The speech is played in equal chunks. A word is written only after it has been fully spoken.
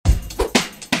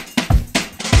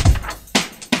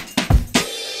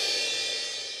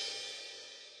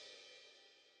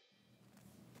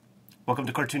Welcome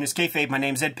to Cartoonist Kayfabe. My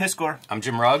name's Ed Piscor. I'm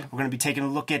Jim Rugg. We're going to be taking a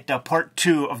look at part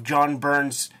 2 of John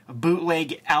Byrne's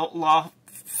bootleg outlaw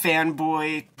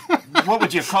fanboy. What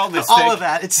would you call this thing? All of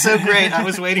that. It's so great. I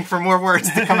was waiting for more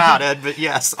words to come out, Ed, but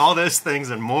yes, all those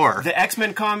things and more. The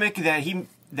X-Men comic that he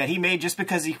made just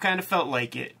because he kind of felt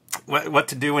like it. What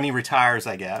to do when he retires,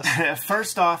 I guess.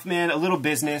 First off, man, a little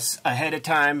business ahead of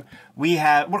time.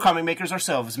 We're comic makers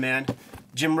ourselves, man.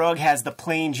 Jim Rugg has the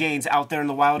Plain Janes out there in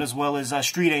the wild, as well as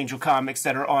Street Angel comics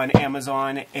that are on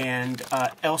Amazon and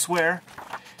elsewhere.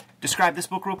 Describe this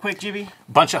book real quick, Jimmy.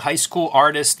 Bunch of high school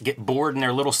artists get bored in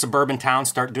their little suburban town,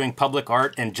 start doing public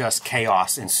art, and just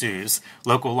chaos ensues.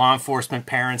 Local law enforcement,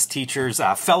 parents, teachers,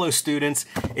 fellow students.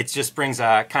 It just brings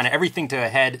kind of everything to a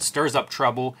head, stirs up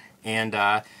trouble, and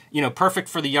perfect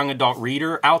for the young adult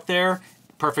reader out there,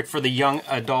 perfect for the young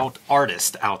adult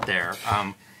artist out there.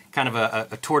 Kind of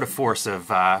a tour de force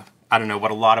of, I don't know,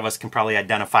 what a lot of us can probably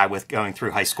identify with going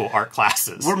through high school art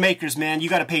classes. We're makers, man. You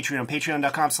got a Patreon,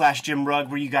 patreon.com/JimRugg,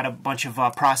 where you got a bunch of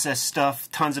process stuff,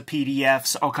 tons of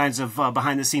PDFs, all kinds of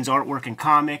behind-the-scenes artwork and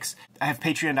comics. I have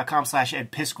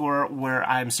patreon.com/EdPiscor, where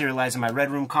I'm serializing my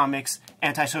Red Room comics.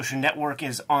 Antisocial Network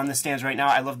is on the stands right now.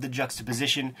 I love the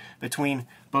juxtaposition between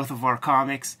both of our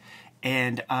comics.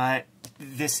 And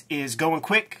this is going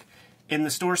quick in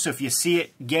the store, so if you see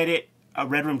it, get it.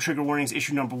 Red Room Trigger Warnings,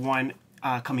 issue number 1,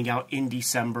 coming out in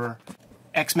December.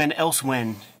 X-Men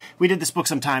Elsewhen. We did this book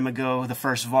some time ago, the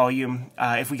first volume.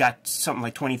 If we got something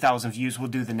like 20,000 views, we'll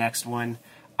do the next one.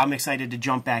 I'm excited to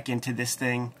jump back into this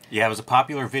thing. Yeah, it was a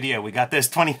popular video. We got this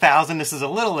 20,000. This is a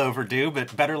little overdue,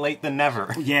 but better late than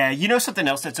never. Yeah, you know something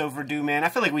else that's overdue, man? I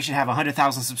feel like we should have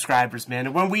 100,000 subscribers, man.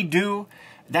 And when we do,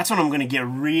 that's when I'm going to get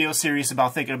real serious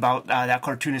about thinking about that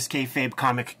Cartoonist Kayfabe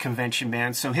comic convention,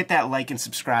 man. So hit that like and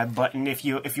subscribe button if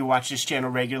you watch this channel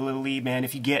regularly, man.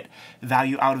 If you get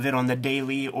value out of it on the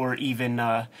daily or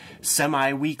even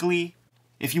semi-weekly.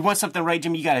 If you want something right,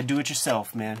 Jim, you got to do it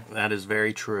yourself, man. That is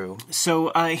very true.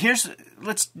 So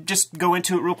let's just go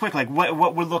into it real quick, like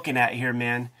what we're looking at here,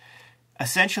 man.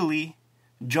 Essentially,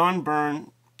 John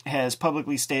Byrne has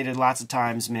publicly stated lots of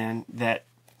times, man, that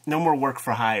no more work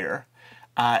for hire.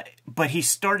 But he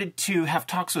started to have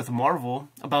talks with Marvel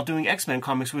about doing X-Men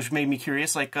comics, which made me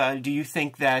curious. Like, do you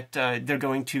think that they're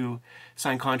going to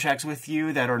sign contracts with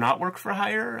you that are not work for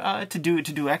hire to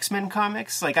do X-Men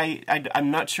comics? Like, I'm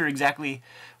not sure exactly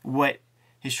what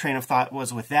his train of thought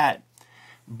was with that.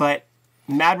 But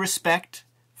mad respect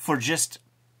for just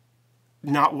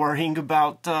not worrying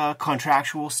about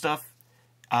contractual stuff.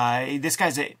 This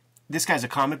guy's a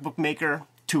comic book maker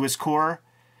to his core.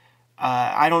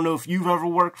 I don't know if you've ever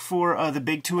worked for the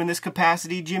big two in this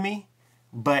capacity, Jimmy,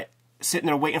 but sitting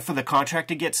there waiting for the contract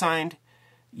to get signed,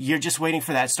 you're just waiting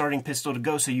for that starting pistol to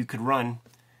go so you could run.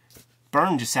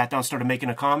 Byrne just sat down, started making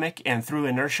a comic, and through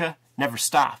inertia, never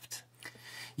stopped.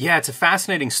 Yeah, it's a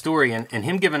fascinating story, and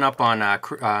him giving up on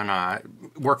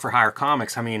work-for-hire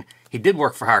comics, I mean, he did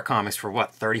work-for-hire comics for,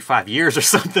 what, 35 years or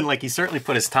something? Like, he certainly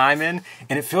put his time in,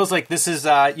 and it feels like this is,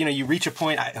 you reach a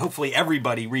point, hopefully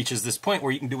everybody reaches this point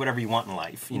where you can do whatever you want in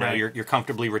life. You know, right. You're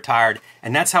comfortably retired,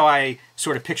 and that's how I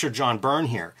sort of picture John Byrne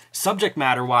here. Subject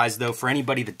matter-wise, though, for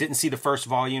anybody that didn't see the first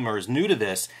volume or is new to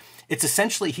this, it's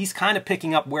essentially, he's kind of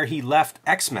picking up where he left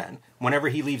X-Men. Whenever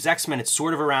he leaves X-Men, it's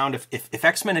sort of around, if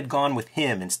X-Men had gone with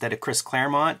him instead of Chris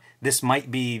Claremont, this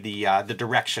might be the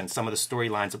direction, some of the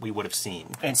storylines that we would have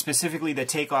seen. And specifically, the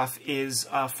takeoff is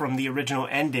from the original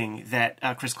ending that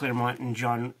Chris Claremont and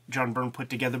John Byrne put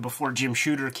together before Jim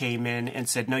Shooter came in and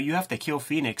said, no, you have to kill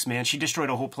Phoenix, man. She destroyed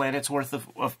a whole planet's worth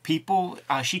of people.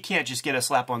 She can't just get a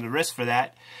slap on the wrist for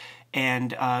that.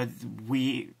 And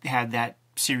we had that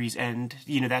series end,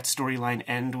 that storyline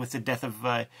end with the death of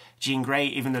Jean Grey,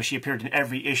 even though she appeared in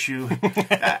every issue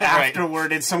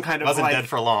afterward in some kind of wasn't dead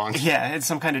for long. Yeah, in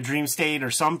some kind of dream state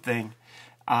or something.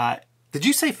 Did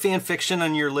you say fan fiction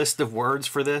on your list of words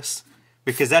for this?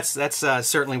 Because that's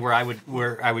certainly where I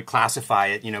would classify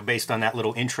it, based on that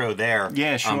little intro there.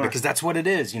 Yeah, sure. Because that's what it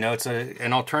is. It's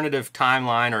an alternative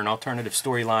timeline or an alternative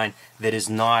storyline that is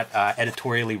not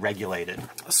editorially regulated.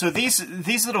 So these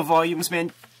little volumes,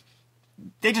 man,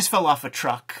 they just fell off a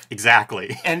truck.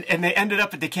 Exactly. And they ended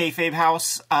up at the Kayfabe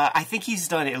house. I think he's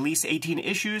done at least 18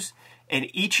 issues, and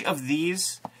each of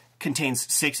these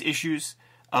contains 6 issues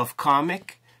of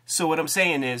comic. So what I'm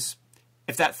saying is,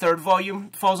 if that third volume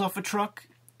falls off a truck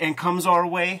and comes our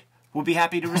way, we'll be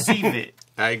happy to receive it.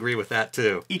 I agree with that,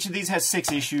 too. Each of these has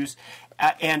 6 issues.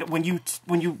 And when you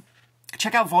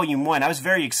check out Volume 1, I was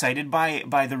very excited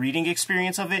by the reading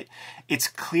experience of it. It's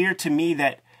clear to me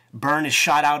that Byrne is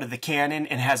shot out of the cannon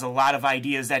and has a lot of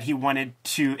ideas that he wanted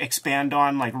to expand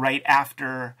on, like right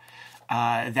after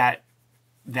that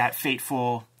that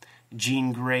fateful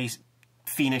Jean Grey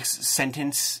Phoenix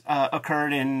sentence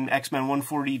occurred in X-Men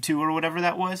 142 or whatever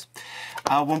that was.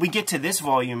 When we get to this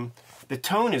volume, the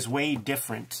tone is way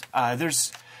different.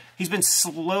 He's been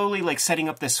slowly like setting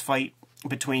up this fight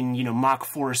between, you know, Mach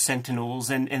 4 Sentinels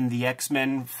and the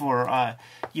X-Men for,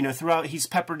 you know, throughout. He's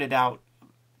peppered it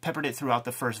throughout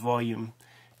the first volume.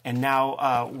 And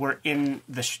now we're in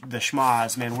the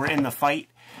schmaz, man. We're in the fight.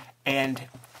 And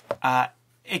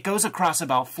it goes across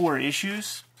about 4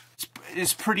 issues.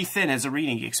 It's pretty thin as a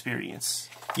reading experience.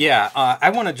 Yeah, I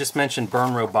want to just mention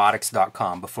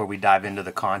ByrneRobotics.com before we dive into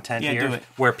the content here, do it.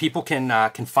 where people can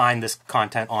find this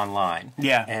content online.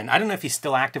 Yeah. And I don't know if he's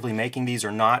still actively making these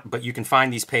or not, but you can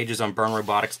find these pages on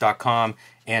ByrneRobotics.com,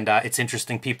 and it's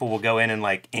interesting. People will go in and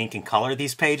like ink and color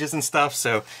these pages and stuff,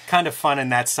 so kind of fun in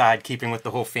that side, keeping with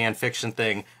the whole fan fiction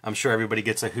thing. I'm sure everybody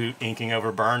gets a hoot inking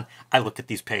over Byrne. I look at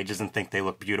these pages and think they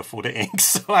look beautiful to ink,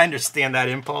 so I understand that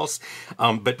impulse.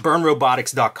 But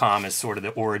ByrneRobotics.com is sort of the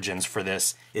origins for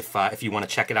this, if you want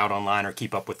to check it out online or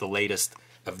keep up with the latest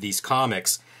of these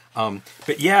comics.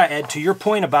 But yeah, Ed, to your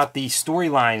point about the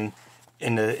storyline,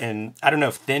 and I don't know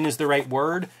if thin is the right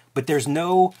word, but there are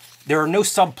no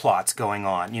subplots going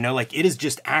on. You know, like it is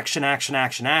just action, action,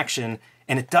 action, action,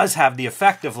 and it does have the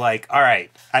effect of like, all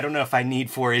right, I don't know if I need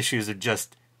 4 issues of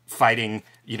just fighting,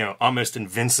 you know, almost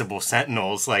invincible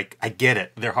Sentinels. Like, I get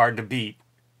it, they're hard to beat.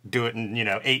 Do it in, you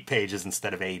know, 8 pages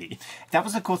instead of 80. That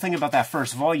was the cool thing about that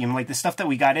first volume. Like, the stuff that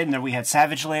we got in there, we had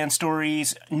Savage Land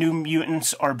stories, new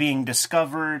mutants are being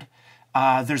discovered,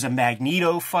 there's a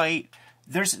Magneto fight.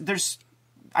 There's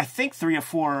I think 3 or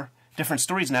 4 different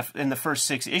stories in the first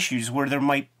 6 issues where there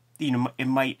might, you know, it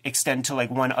might extend to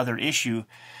like one other issue.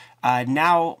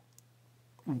 Now,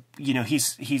 you know,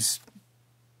 he's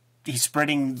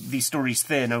spreading these stories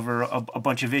thin over a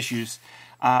bunch of issues.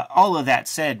 All of that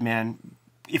said, man,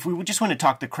 if we just want to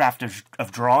talk the craft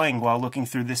of drawing while looking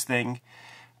through this thing,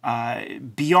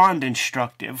 beyond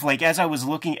instructive. Like, as I was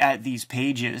looking at these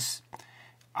pages,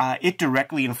 it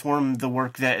directly informed the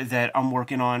work that I'm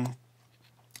working on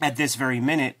at this very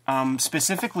minute,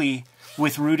 specifically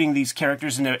with rooting these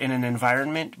characters in an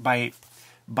environment by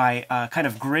kind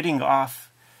of gridding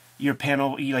off your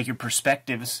panel, like your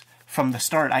perspectives from the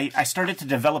start. I started to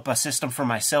develop a system for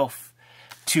myself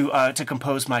to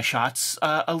compose my shots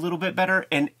a little bit better,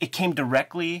 and it came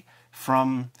directly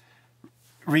from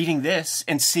reading this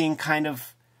and seeing, kind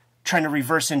of trying to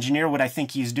reverse engineer what I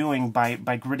think he's doing by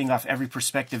gridding off every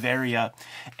perspective area.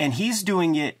 And he's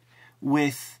doing it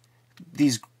with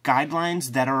these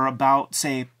guidelines that are about,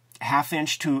 say, 1/2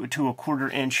 inch to a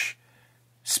 1/4 inch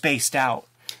spaced out.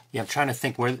 Yeah, I'm trying to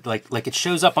think where, like it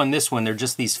shows up on this one, they're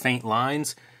just these faint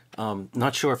lines.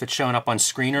 Not sure if it's showing up on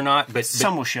screen or not, but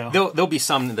some will show. There'll be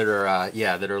some that are,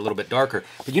 that are a little bit darker.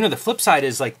 But you know, the flip side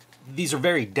is like these are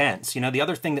very dense. You know, the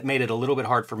other thing that made it a little bit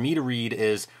hard for me to read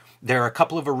is there are a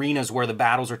couple of arenas where the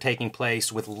battles are taking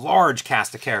place with large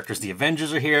cast of characters. The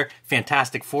Avengers are here,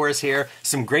 Fantastic Four is here,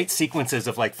 some great sequences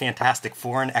of like Fantastic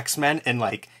Four and X-Men, and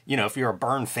like, you know, if you're a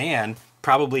Byrne fan,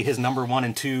 probably his number 1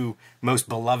 and 2 most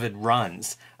beloved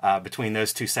runs between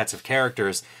those 2 sets of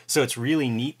characters. So it's really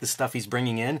neat, the stuff he's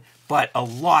bringing in, but a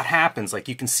lot happens. Like,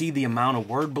 you can see the amount of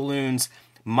word balloons,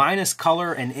 minus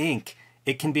color and ink,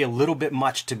 it can be a little bit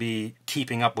much to be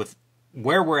keeping up with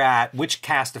where we're at, which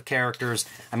cast of characters.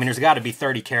 I mean, there's got to be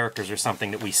 30 characters or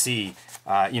something that we see,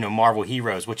 you know, Marvel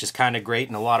heroes, which is kind of great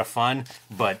and a lot of fun,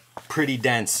 but pretty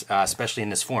dense, especially in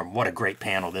this form. What a great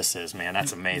panel this is, man.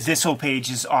 That's amazing. This whole page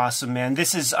is awesome, man.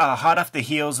 This is hot off the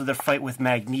heels of their fight with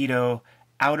Magneto.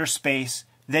 Outer space,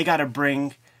 they got to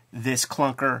bring this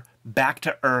clunker back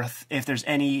to Earth if there's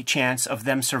any chance of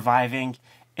them surviving,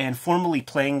 and formally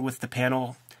playing with the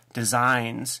panel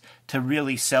designs to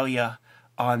really sell you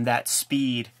on that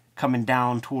speed coming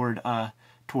down toward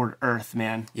Earth,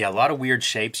 man. Yeah, a lot of weird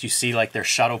shapes. You see, like, their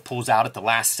shuttle pulls out at the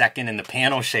last second, and the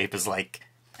panel shape is like,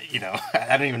 you know,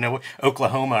 I don't even know,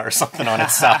 Oklahoma or something on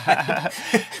its side.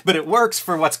 But it works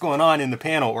for what's going on in the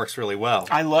panel. It works really well.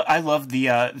 I love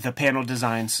the panel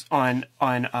designs on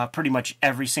pretty much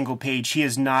every single page. He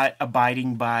is not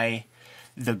abiding by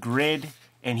the grid,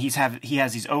 and he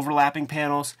has these overlapping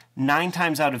panels. 9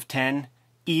 times out of 10,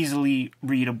 easily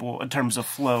readable in terms of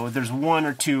flow. There's 1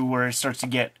 or 2 where it starts to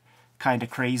get kind of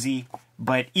crazy,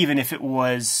 but even if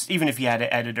you had an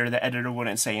editor, the editor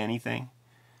wouldn't say anything.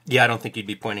 Yeah, I don't think you'd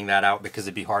be pointing that out, because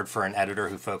it'd be hard for an editor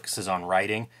who focuses on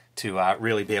writing to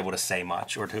really be able to say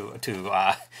much, or to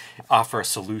offer a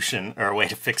solution or a way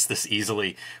to fix this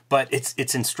easily. But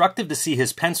it's instructive to see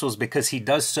his pencils, because he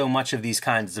does so much of these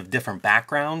kinds of different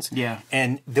backgrounds. Yeah.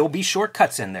 And there'll be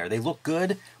shortcuts in there. They look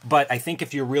good, but I think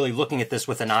if you're really looking at this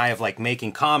with an eye of like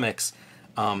making comics,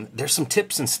 There's some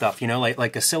tips and stuff, you know,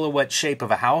 like a silhouette shape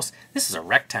of a house. This is a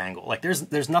rectangle. Like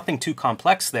there's nothing too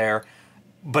complex there,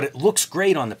 but it looks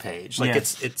great on the page. Like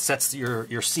it sets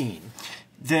your scene.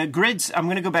 The grids, I'm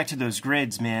going to go back to those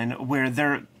grids, man, where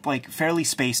they're like fairly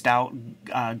spaced out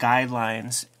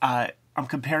guidelines. I'm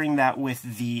comparing that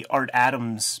with the Art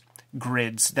Adams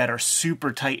grids that are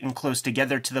super tight and close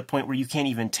together to the point where you can't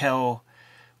even tell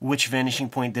which vanishing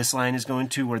point this line is going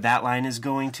to or that line is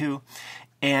going to.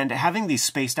 And having these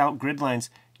spaced out grid lines,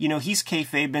 you know, he's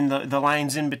kayfabing the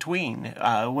lines in between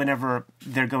whenever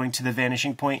they're going to the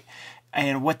vanishing point.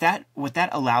 And what that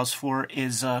allows for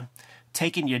is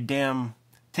taking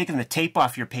the tape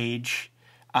off your page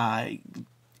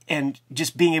and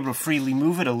just being able to freely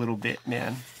move it a little bit,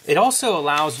 man. It also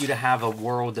allows you to have a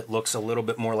world that looks a little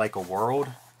bit more like a world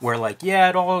where, like, yeah,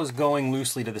 it all is going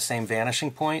loosely to the same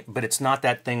vanishing point, but it's not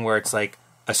that thing where it's like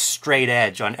a straight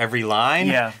edge on every line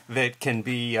that can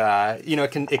be, you know,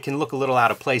 it can look a little out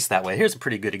of place that way. Here's a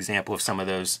pretty good example of some of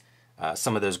those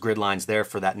grid lines there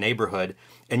for that neighborhood.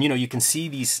 And, you know, you can see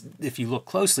these, if you look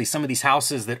closely, some of these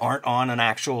houses that aren't on an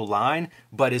actual line,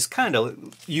 but is kind of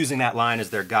using that line as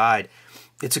their guide.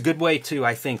 It's a good way to,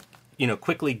 I think, you know,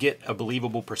 quickly get a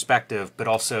believable perspective, but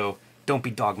also don't be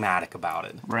dogmatic about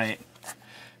it. Right.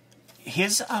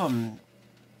 His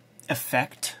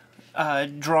effect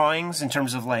drawings in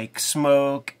terms of like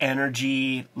smoke,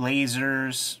 energy,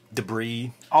 lasers,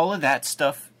 debris, all of that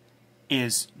stuff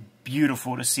is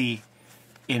beautiful to see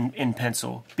in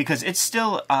pencil, because it's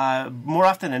still more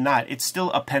often than not it's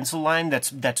still a pencil line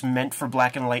that's meant for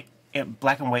black and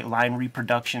white line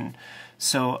reproduction.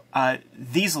 So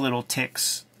these little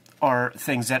ticks are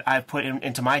things that I've put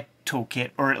into my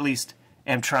toolkit, or at least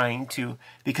am trying to,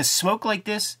 because smoke like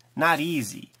this, not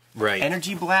easy. Right.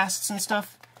 Energy blasts and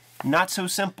stuff, not so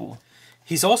simple.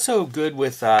 He's also good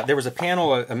with, there was a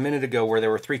panel a minute ago where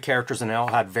there were 3 characters and they all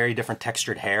had very different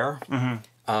textured hair.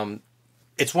 Mm-hmm.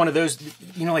 It's one of those,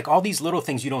 you know, like all these little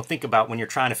things you don't think about when you're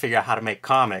trying to figure out how to make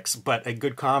comics, but a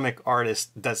good comic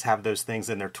artist does have those things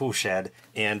in their tool shed,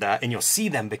 and you'll see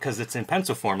them because it's in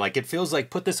pencil form. Like, it feels like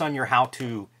put this on your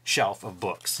how-to shelf of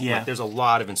books. Yeah. Like, there's a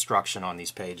lot of instruction on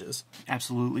these pages.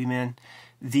 Absolutely, man.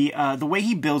 The way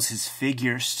he builds his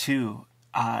figures, too,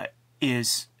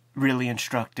 is really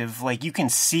instructive. Like, you can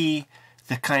see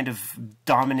the kind of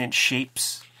dominant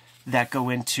shapes that go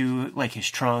into like his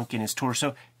trunk and his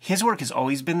torso. His work has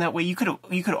always been that way. You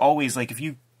could always, like, if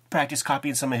you practice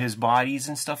copying some of his bodies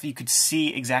and stuff, you could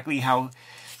see exactly how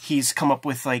he's come up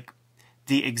with like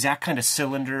the exact kind of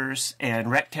cylinders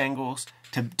and rectangles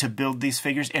to build these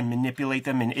figures and manipulate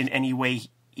them in any way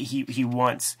he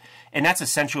wants. And that's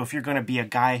essential if you're going to be a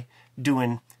guy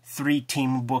doing 3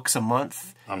 team books a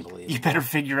month. Unbelievable. You better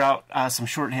figure out some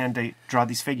shorthand to draw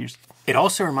these figures. It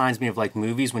also reminds me of like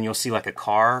movies when you'll see like a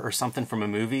car or something from a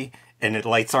movie and the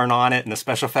lights aren't on it and the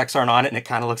special effects aren't on it and it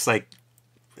kind of looks like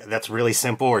that's really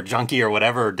simple or junky or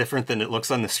whatever, or different than it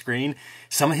looks on the screen.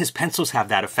 Some of his pencils have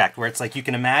that effect where it's like you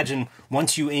can imagine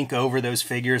once you ink over those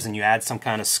figures and you add some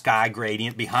kind of sky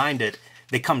gradient behind it,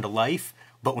 they come to life.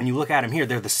 But when you look at them here,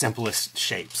 they're the simplest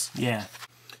shapes. Yeah.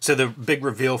 So the big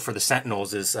reveal for the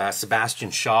Sentinels is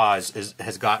Sebastian Shaw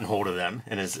has gotten hold of them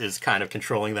and is kind of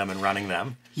controlling them and running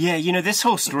them. Yeah, you know, this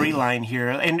whole storyline here,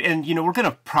 and you know, we're going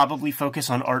to probably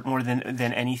focus on art more than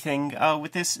anything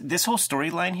with this. This whole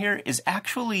storyline here is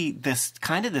actually this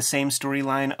kind of the same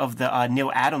storyline of the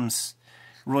Neil Adams,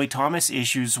 Roy Thomas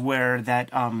issues where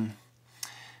that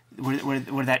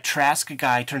where that Trask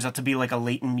guy turns out to be like a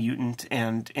latent mutant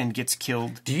and gets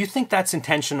killed. Do you think that's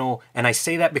intentional? And I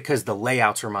say that because the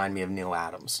layouts remind me of Neil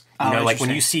Adams. You know, like when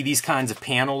you see these kinds of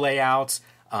panel layouts,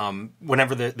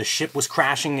 whenever the ship was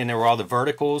crashing and there were all the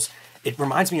verticals, it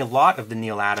reminds me a lot of the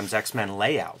Neil Adams X-Men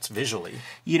layouts visually.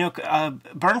 You know,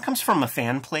 Byrne comes from a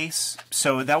fan place,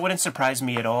 so that wouldn't surprise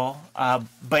me at all.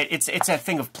 But it's that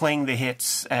thing of playing the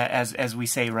hits, as we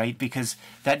say, right? Because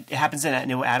that happens in that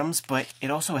Neil Adams, but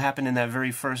it also happened in that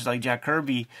very first like Jack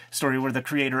Kirby story where the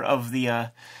creator of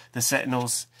the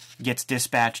Sentinels gets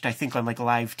dispatched, I think on like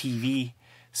live TV.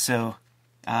 So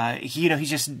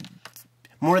he's just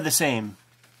more of the same.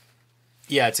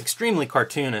 Yeah, it's extremely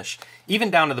cartoonish,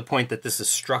 even down to the point that this is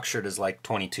structured as like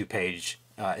 22-page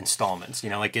installments. You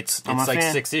know, like it's like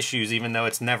 6 issues, even though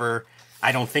it's never.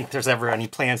 I don't think there's ever any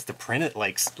plans to print it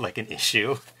like an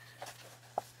issue.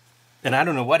 And I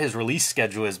don't know what his release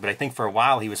schedule is, but I think for a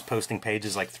while he was posting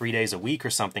pages like 3 days a week or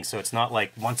something. So it's not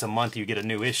like once a month you get a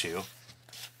new issue.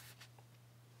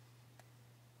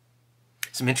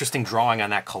 Some interesting drawing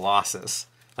on that Colossus.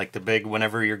 Like the big,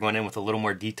 whenever you're going in with a little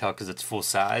more detail because it's full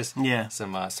size. Yeah.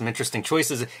 Some interesting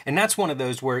choices. And that's one of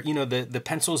those where, you know, the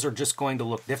pencils are just going to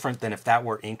look different than if that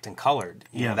were inked and colored.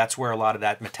 You know, that's where a lot of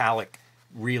that metallic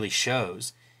really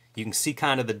shows. You can see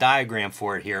kind of the diagram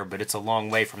for it here, but it's a long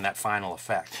way from that final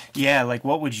effect. Yeah, like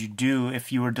what would you do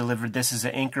if you were delivered this as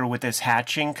an inker with this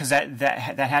hatching? Because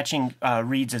that hatching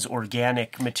reads as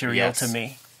organic material to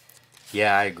me.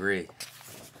 Yeah, I agree.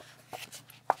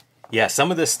 Yeah,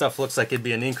 some of this stuff looks like it'd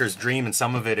be an inker's dream, and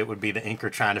some of it would be the inker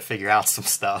trying to figure out some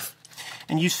stuff.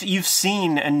 And you've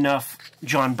seen enough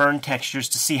John Byrne textures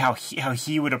to see how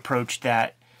he would approach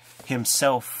that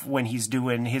himself when he's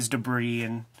doing his debris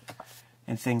and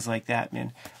things like that,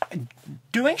 man.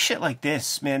 Doing shit like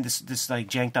this, man, this like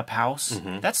janked up house,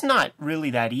 that's not really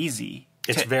that easy.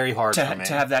 It's very hard to for me.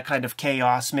 To have that kind of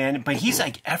chaos, man. But he's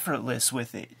like effortless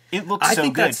with it. It looks so good. I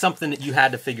think that's something that you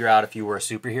had to figure out if you were a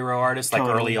superhero artist, like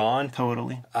early on.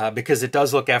 Totally. Because it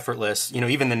does look effortless. You know,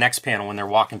 even the next panel when they're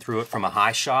walking through it from a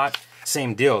high shot,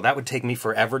 same deal. That would take me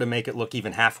forever to make it look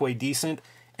even halfway decent.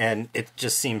 And it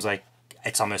just seems like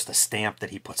it's almost a stamp that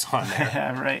he puts on there.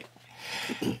 Yeah, right.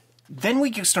 Then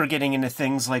we start getting into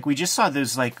things like we just saw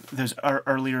those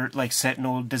earlier like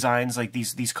Sentinel designs, like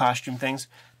these costume things.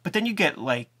 But then you get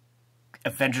like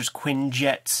Avengers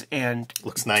Quinjets and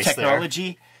looks nice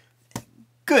technology. There.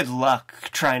 Good luck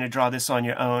trying to draw this on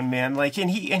your own, man. Like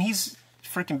and he's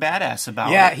freaking badass about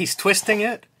it. Yeah, he's twisting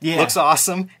it. Yeah. Looks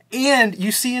awesome. And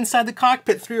you see inside the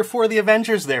cockpit 3 or 4 of the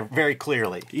Avengers there very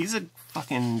clearly. He's a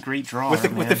fucking great drawer,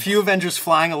 with a few Avengers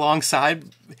flying alongside.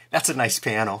 That's a nice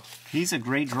panel. He's a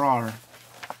great drawer.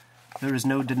 There is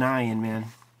no denying, man.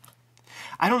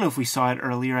 I don't know if we saw it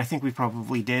earlier. I think we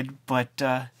probably did, but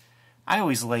I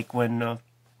always like when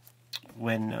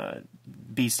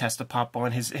Beast has to pop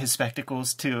on his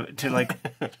spectacles to like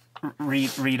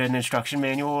read an instruction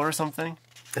manual or something.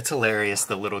 It's hilarious,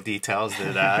 the little details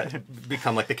that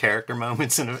become like the character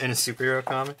moments in a superhero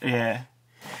comic. Yeah.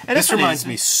 And this reminds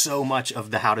me so much of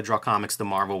the How to Draw Comics the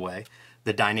Marvel way.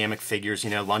 The dynamic figures,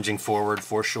 you know, lunging forward,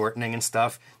 foreshortening and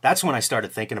stuff. That's when I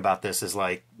started thinking about this as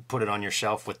like, put it on your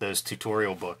shelf with those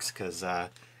tutorial books, because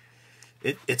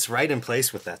it's right in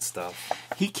place with that stuff.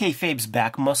 He kayfabes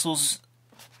back muscles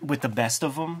with the best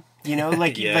of them. You know,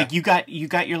 like like you got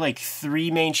your like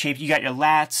 3 main shapes. You got your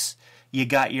lats, you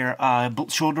got your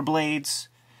shoulder blades,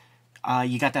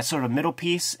 you got that sort of middle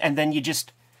piece, and then you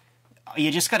just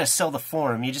got to sell the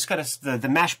form. You just got to the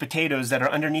mashed potatoes that are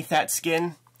underneath that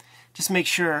skin. Just make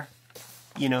sure,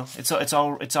 you know, it's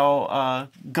all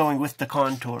going with the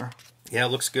contour. Yeah, it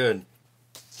looks good.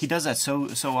 He does that so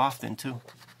often too.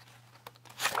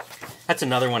 That's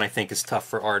another one I think is tough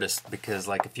for artists because,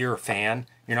 like, if you're a fan,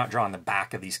 you're not drawing the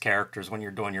back of these characters when you're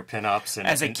doing your pinups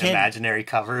and imaginary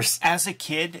covers. As a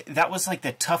kid, that was like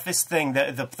the toughest thing.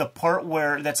 The part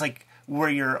where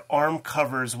your arm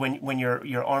covers when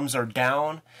your arms are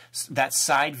down, that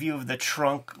side view of the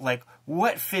trunk, like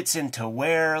what fits into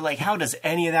where, like how does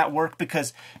any of that work?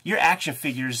 Because your action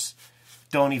figures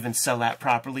don't even sell that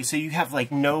properly, so you have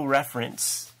like no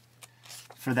reference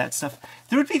for that stuff.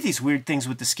 There would be these weird things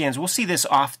with the scans. We'll see this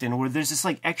often where there's this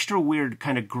like extra weird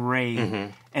kind of gray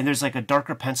and there's like a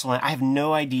darker pencil line. I have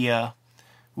no idea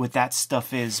what that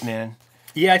stuff is, man.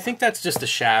 Yeah, I think that's just a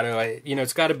shadow.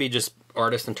 It's got to be just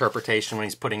artist interpretation when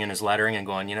he's putting in his lettering and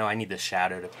going, I need this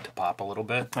shadow to pop a little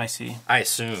bit. I see. I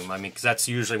assume. Because that's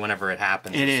usually whenever it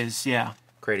happens. It is, yeah.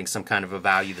 Creating some kind of a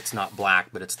value that's not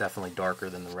black, but it's definitely darker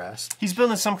than the rest. He's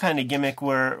building some kind of gimmick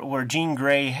where Jean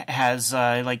Grey has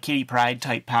like Kitty Pryde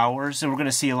type powers, and we're going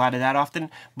to see a lot of that often.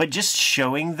 But just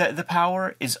showing the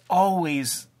power is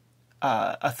always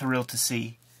a thrill to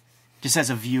see. Just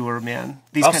as a viewer, man.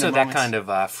 These also, kind of that kind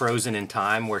of frozen in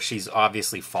time where she's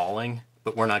obviously falling,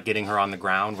 but we're not getting her on the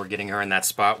ground. We're getting her in that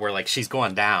spot where, like, she's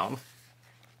going down.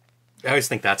 I always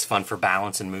think that's fun for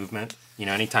balance and movement.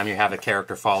 Anytime you have a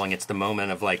character falling, it's the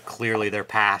moment of, like, clearly they're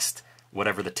past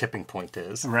whatever the tipping point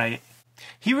is. Right.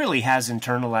 He really has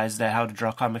internalized that How to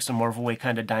Draw Comics the Marvel way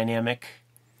kind of dynamic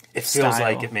It feels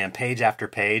like it, man. Page after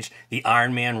page. The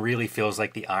Iron Man really feels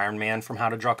like the Iron Man from How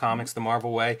to Draw Comics the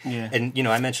Marvel way. Yeah. And,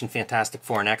 I mentioned Fantastic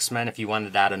Four and X-Men. If you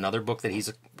wanted to add another book that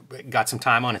he's got some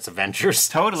time on, it's Avengers.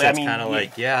 Totally. So it's kind of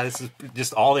like, this is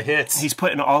just all the hits. He's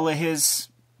putting all of his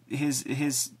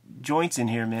joints in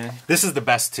here, man. This is the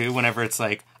best, too, whenever it's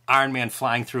like Iron Man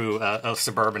flying through a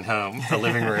suburban home, a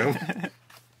living room.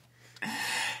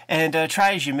 And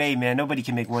try as you may, man, nobody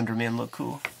can make Wonder Man look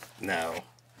cool. No.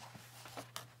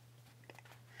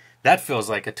 That feels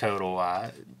like a total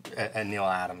a Neil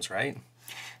Adams, right?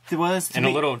 It was. And a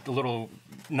little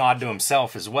nod to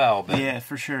himself as well. But yeah,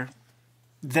 for sure.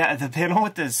 The panel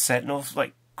with the Sentinels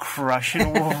like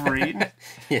crushing Wolverine.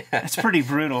 Yeah. It's pretty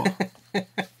brutal.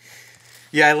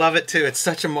 Yeah, I love it too. It's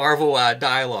such a Marvel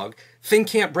dialogue. Thing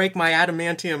can't break my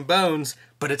adamantium bones,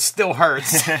 but it still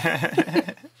hurts.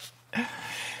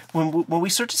 When we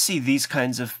start to see these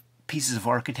kinds of pieces of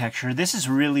architecture, this is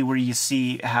really where you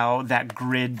see how that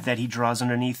grid that he draws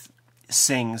underneath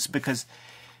sings, because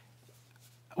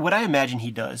what I imagine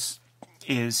he does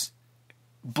is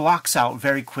blocks out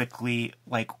very quickly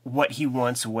like what he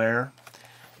wants where,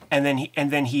 and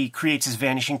then he creates his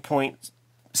vanishing point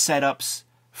setups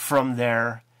from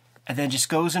there, and then just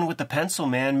goes in with the pencil,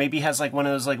 man. Maybe has like one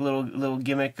of those like little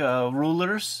gimmick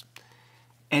rulers,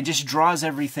 and just draws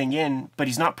everything in. But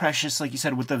he's not precious, like you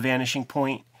said, with the vanishing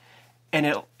point, and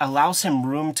it allows him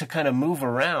room to kind of move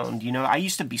around. You know, I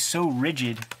used to be so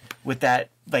rigid with that,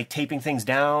 like taping things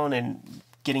down and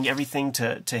getting everything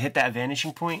to hit that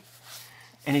vanishing point,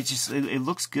 and it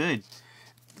looks good.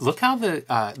 Look how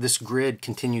this grid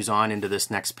continues on into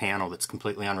this next panel that's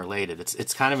completely unrelated.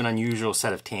 It's kind of an unusual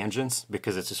set of tangents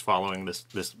because it's just following this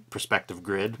perspective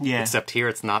grid. Yeah. Except here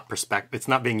it's not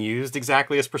being used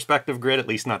exactly as perspective grid, at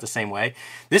least not the same way.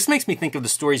 This makes me think of the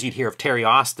stories you'd hear of Terry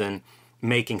Austin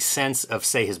making sense of,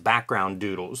 say, his background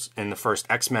doodles in the first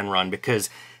X-Men run, because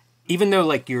even though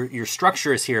like your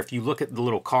structure is here, if you look at the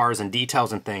little cars and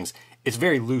details and things, it's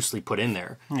very loosely put in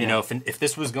there. Yeah. You know, if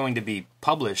this was going to be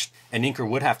published, an inker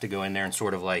would have to go in there and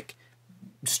sort of like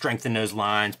strengthen those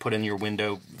lines, put in your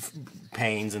window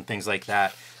panes and things like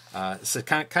that. So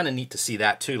kind of neat to see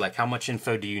that too. Like, how much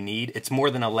info do you need? It's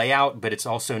more than a layout, but it's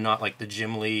also not like the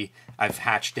Jim Lee, I've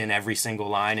hatched in every single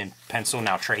line in pencil,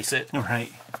 now trace it.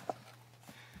 Right.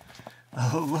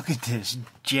 Oh, look at this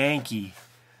janky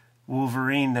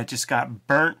Wolverine that just got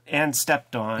burnt and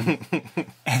stepped on.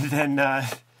 And then,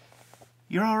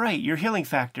 you're all right. Your healing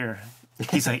factor.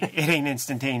 He's like, it ain't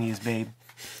instantaneous, babe.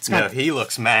 No, he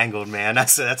looks mangled, man.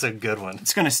 That's a good one.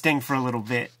 It's going to sting for a little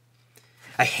bit.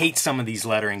 I hate some of these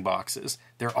lettering boxes.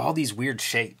 They're all these weird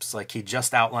shapes. Like, he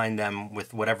just outlined them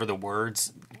with whatever the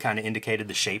words kind of indicated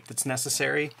the shape that's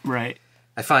necessary. Right.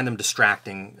 I find them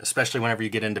distracting, especially whenever you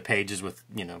get into pages with,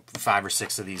 5 or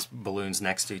 6 of these balloons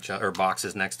next to each other, or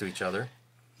boxes next to each other.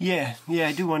 Yeah,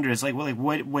 I do wonder. It's like, well,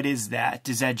 like what is that?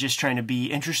 Is that just trying to be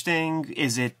interesting?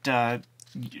 Is it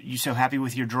you so happy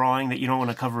with your drawing that you don't want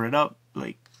to cover it up?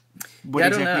 Like, what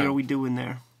exactly are we doing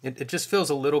there? It just feels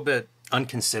a little bit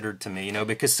unconsidered to me,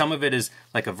 because some of it is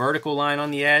like a vertical line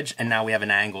on the edge, and now we have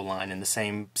an angle line in the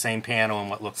same panel and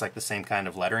what looks like the same kind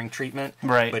of lettering treatment,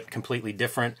 right? But completely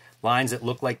different lines that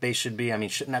look like they should be. I mean,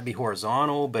 shouldn't that be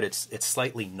horizontal? But it's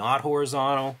slightly not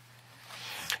horizontal.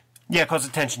 Yeah, it calls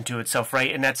attention to itself,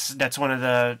 right? And that's one of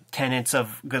the tenets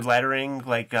of good lettering.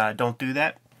 Like, don't do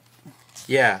that.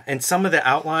 Yeah, and some of the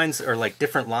outlines are like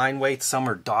different line weights. Some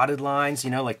are dotted lines.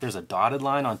 Like there's a dotted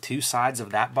line on 2 sides of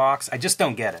that box. I just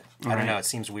don't get it. Right. I don't know. It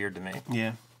seems weird to me.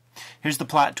 Yeah. Here's the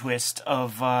plot twist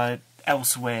of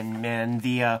Elsewhen, man.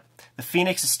 The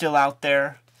Phoenix is still out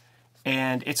there,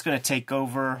 and it's going to take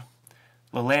over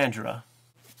Lilandra.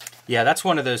 Yeah, that's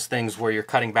one of those things where you're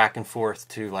cutting back and forth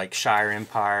to like Shire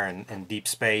Empire and Deep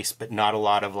Space, but not a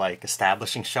lot of like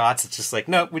establishing shots. It's just like,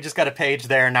 nope, we just got a page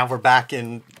there, and now we're back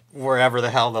in wherever the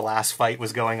hell the last fight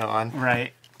was going on.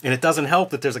 Right. And it doesn't help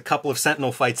that there's a couple of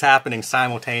Sentinel fights happening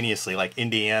simultaneously, like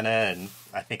Indiana and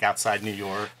I think outside New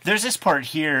York. There's this part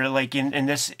here, like in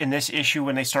this issue,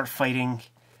 when they start fighting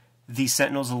these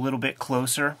Sentinels a little bit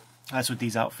closer. That's what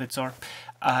these outfits are.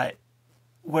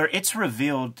 Where it's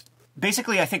revealed.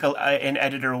 Basically, I think an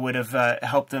editor would have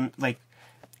helped them, like,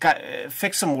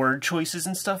 fix some word choices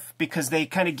and stuff, because they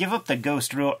kind of give up the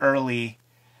ghost real early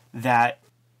that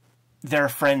their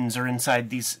friends are inside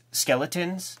these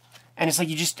skeletons. And it's like,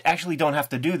 you just actually don't have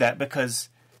to do that, because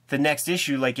the next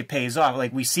issue, like, it pays off.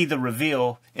 Like, we see the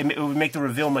reveal. It would make the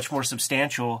reveal much more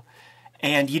substantial.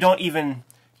 And you don't even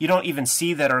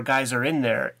see that our guys are in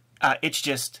there. It's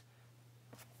just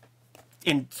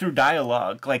through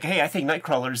dialogue, like, hey, I think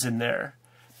Nightcrawler's in there.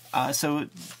 So,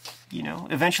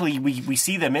 eventually we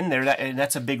see them in there, and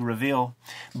that's a big reveal.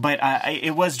 But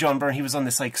it was John Byrne. He was on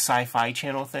this, like, sci-fi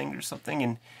channel thing or something,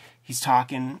 and he's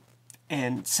talking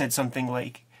and said something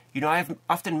like, I've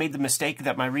often made the mistake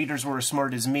that my readers were as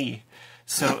smart as me.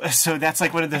 So that's,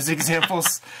 like, one of those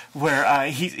examples where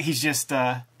he's just...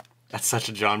 That's such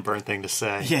a John Byrne thing to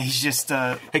say. Yeah, he's just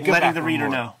letting the reader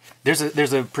know.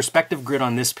 There's a perspective grid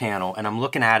on this panel, and I'm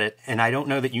looking at it, and I don't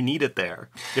know that you need it there.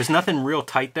 There's nothing real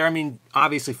tight there. I mean,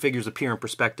 obviously figures appear in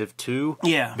perspective too.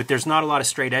 Yeah. But there's not a lot of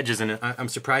straight edges, and I'm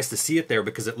surprised to see it there,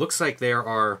 because it looks like there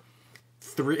are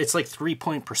it's like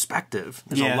 3-point perspective.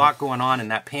 There's Yeah. a lot going on in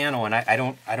that panel, and I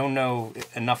don't know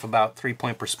enough about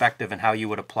 3-point perspective and how you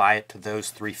would apply it to those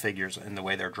three figures and the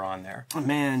way they're drawn there.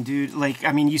 Man, dude, like,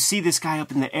 I mean, you see this guy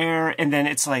up in the air, and then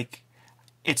it's like,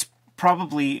 it's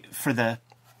probably for the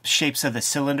shapes of the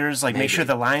cylinders, like, Maybe. make sure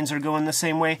the lines are going the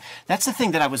same way. That's the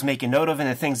thing that I was making note of, and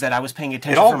the things that I was paying It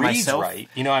attention all for reads myself. right.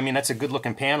 You know, I mean, that's a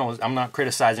good-looking panel. I'm not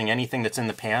criticizing anything that's in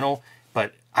the panel,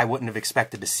 but I wouldn't have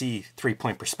expected to see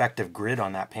 3-point perspective grid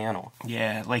on that panel.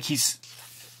 Yeah, like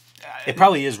It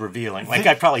probably is revealing. Like,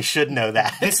 I probably should know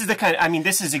that. this is the kind. I mean,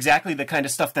 this is exactly the kind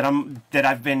of stuff that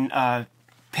I've been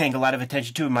paying a lot of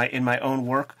attention to in my own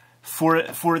work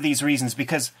for these reasons,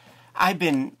 because I've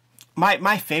been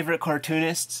my favorite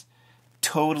cartoonists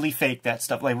totally fake that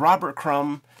stuff. Like Robert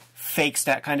Crumb fakes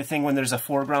that kind of thing when there's a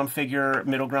foreground figure,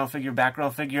 middle ground figure,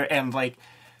 background figure, and like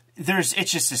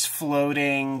it's just this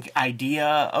floating idea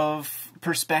of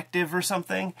perspective or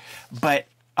something. But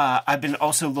I've been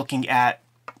also looking at,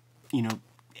 you know,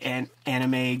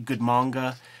 anime, good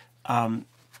manga.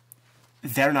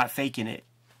 They're not faking it.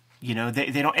 You know, they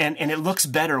don't, and it looks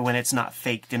better when it's not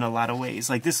faked in a lot of ways.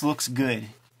 Like, this looks good.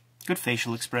 Good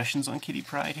facial expressions on Kitty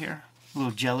Pryde here. A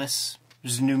little jealous.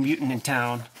 There's a new mutant in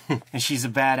town, and she's a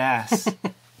badass.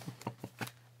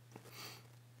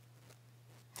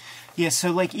 Yeah,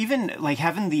 so, like, even, like,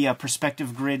 having the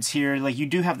perspective grids here, like, you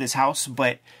do have this house,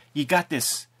 but you got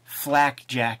this flak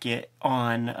jacket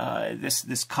on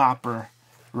this copper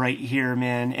right here,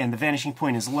 man, and the vanishing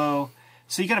point is low,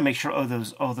 so you got to make sure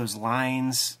all those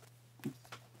lines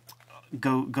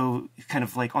go kind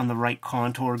of like on the right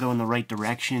contour, go in the right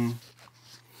direction.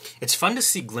 It's fun to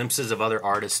see glimpses of other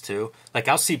artists, too. Like,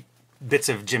 I'll see bits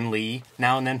of Jim Lee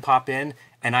now and then pop in,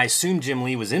 and I assume Jim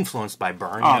Lee was influenced by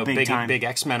Byrne. Oh, you know, big time. Big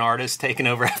X-Men artist taking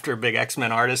over after a big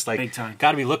X-Men artist. Like, Big time.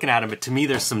 Got to be looking at him. But to me,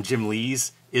 there's some Jim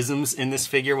Lee's isms in this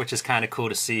figure, which is kind of cool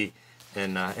to see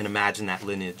and imagine that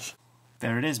lineage.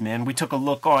 There it is, man. We took a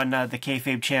look on the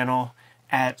Kayfabe channel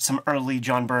at some early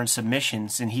John Byrne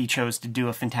submissions, and he chose to do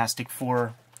a Fantastic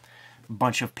Four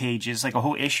bunch of pages, like a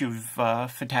whole issue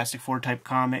of Fantastic Four type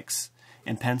comics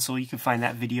in pencil. You can find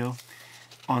that video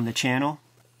on the channel.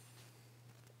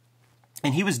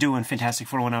 And he was doing Fantastic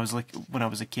Four when I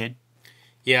was a kid.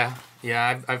 Yeah,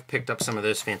 I've picked up some of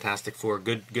those Fantastic Four.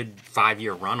 Good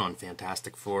 5-year run on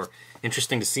Fantastic Four.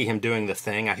 Interesting to see him doing The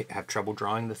Thing. I have trouble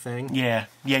drawing The Thing. Yeah,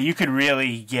 you could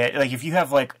really get, like, if you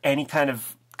have like any kind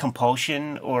of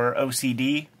compulsion or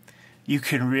OCD, you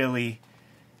could really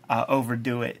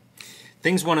overdo it.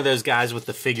 Thing's one of those guys with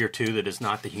the figure too that is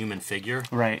not the human figure,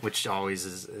 Right? Which always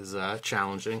is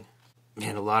challenging.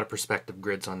 Man, a lot of perspective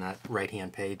grids on that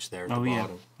right-hand page there at the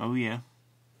bottom. Oh yeah.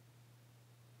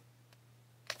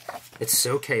 It's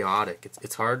so chaotic.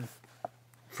 It's hard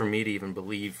for me to even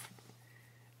believe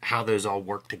how those all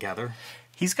work together.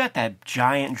 He's got that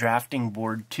giant drafting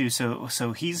board too,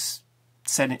 so he's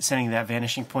setting that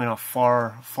vanishing point off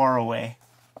far away.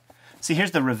 See,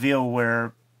 here's the reveal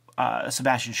where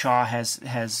Sebastian Shaw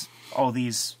has all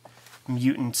these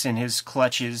mutants in his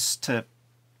clutches to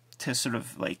sort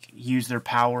of like use their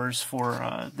powers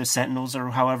for the Sentinels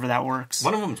or however that works.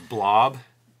 One of them's Blob,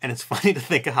 and it's funny to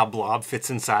think of how Blob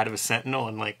fits inside of a Sentinel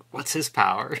and like, what's his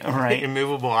power? Right.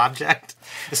 Immovable object.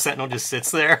 The Sentinel just sits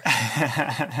there.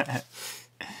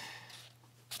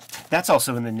 That's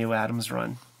also in the New Adams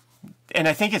run, and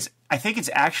I think it's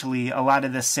actually a lot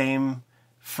of the same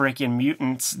freaking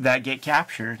mutants that get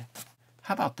captured.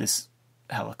 How about this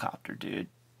helicopter, dude?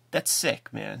 That's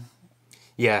sick, man.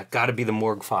 Yeah, gotta be the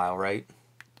morgue file, right?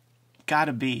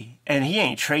 Gotta be. And he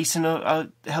ain't tracing a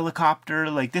helicopter.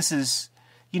 Like, this is,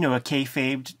 you know, a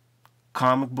kayfabed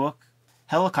comic book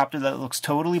helicopter that looks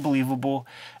totally believable.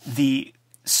 The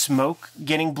smoke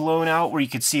getting blown out where you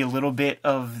could see a little bit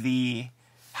of the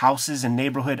houses and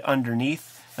neighborhood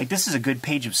underneath. Like, this is a good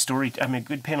page of a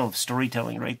good panel of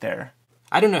storytelling right there.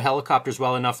 I don't know helicopters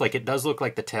well enough. Like, it does look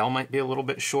like the tail might be a little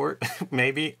bit short,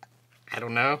 maybe. I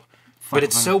don't know. But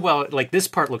it's so well, like, this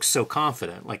part looks so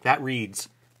confident. Like, that reads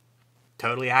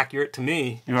totally accurate to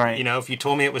me. Right. You know, if you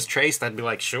told me it was traced, I'd be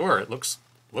like, sure, it looks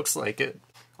like it.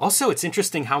 Also, it's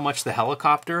interesting how much the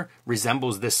helicopter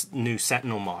resembles this new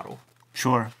Sentinel model.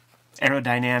 Sure.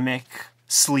 Aerodynamic,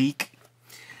 sleek.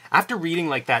 After reading,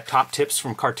 like, that top tips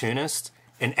from Cartoonist,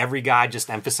 and every guy just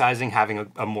emphasizing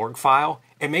having a morgue file,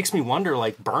 it makes me wonder,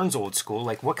 like, Byrne's old school,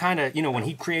 like, what kind of, you know, when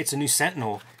he creates a new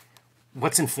Sentinel,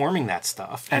 what's informing that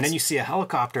stuff? And then you see a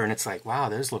helicopter, and it's like, wow,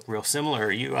 those look real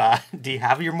similar. You do you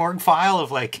have your morgue file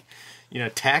of, like,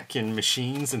 tech and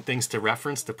machines and things to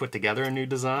reference to put together a new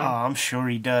design. Oh, I'm sure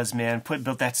he does, man.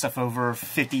 Built that stuff over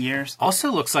 50 years.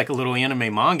 Also looks like a little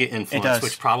anime manga influence,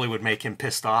 which probably would make him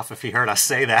pissed off if he heard us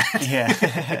say that.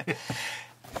 Yeah.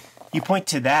 You point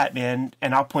to that, man,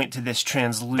 and I'll point to this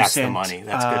translucent. That's the money.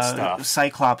 That's good stuff.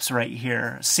 Cyclops right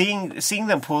here. Seeing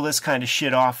them pull this kind of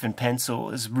shit off in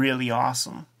pencil is really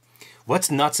awesome.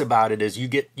 What's nuts about it is you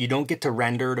don't get to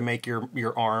render to make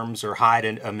your arms or hide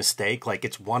a mistake. Like,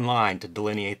 it's one line to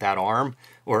delineate that arm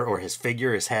or his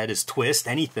figure, his head, his twist,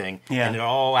 anything. Yeah. And it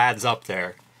all adds up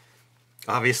there.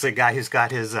 Obviously, a guy who's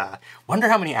got his... wonder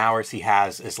how many hours he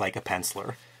has as, like, a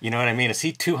penciler. You know what I mean? Is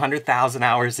he 200,000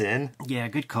 hours in? Yeah,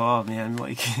 good call, man.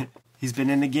 Like, he's been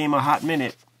in the game a hot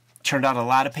minute. Churned out a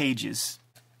lot of pages.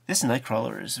 This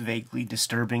Nightcrawler is vaguely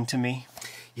disturbing to me.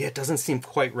 Yeah, it doesn't seem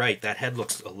quite right. That head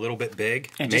looks a little bit big.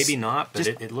 Maybe not, but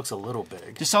it looks a little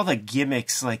big. Just all the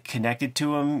gimmicks like connected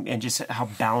to him and just how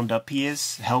bound up he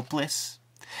is, helpless.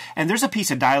 And there's a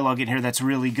piece of dialogue in here that's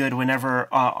really good whenever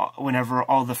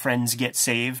all the friends get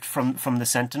saved from the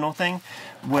Sentinel thing,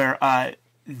 where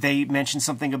they mention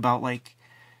something about like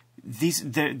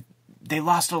they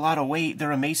lost a lot of weight,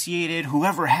 they're emaciated,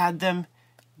 whoever had them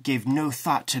gave no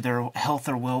thought to their health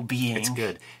or well-being. It's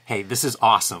good. Hey, this is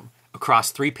awesome.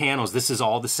 Across 3 panels, this is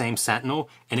all the same Sentinel,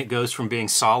 and it goes from being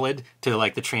solid to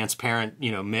like the transparent,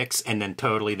 mix, and then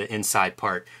totally the inside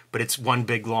part. But it's one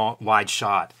big, long, wide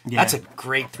shot. Yeah. That's a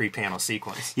great 3-panel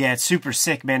sequence. Yeah, it's super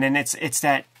sick, man, and it's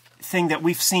that thing that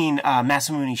we've seen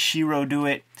Masamune Shirow do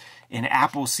it in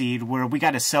Appleseed, where we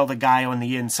got to sell the guy on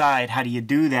the inside. How do you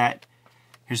do that?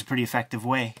 Here's a pretty effective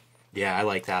way. Yeah, I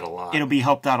like that a lot. It'll be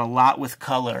helped out a lot with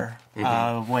color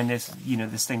when this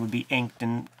thing would be inked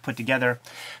and put together.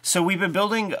 So we've been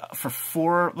building for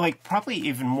 4, like probably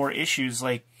even more issues,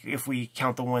 like if we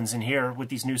count the ones in here with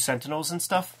these new Sentinels and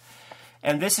stuff.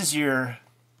 And this is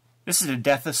the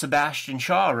death of Sebastian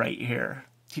Shaw right here.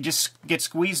 He just gets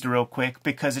squeezed real quick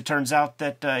because it turns out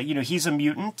that he's a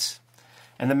mutant,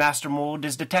 and the Master Mold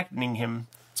is detecting him.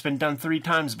 It's been done 3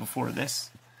 times before this.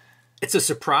 It's a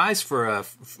surprise for a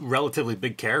relatively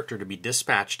big character to be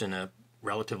dispatched in a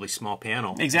relatively small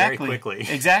panel very quickly.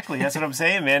 Exactly. That's what I'm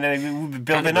saying, man. I mean, we've been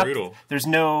building up. There's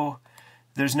no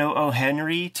O.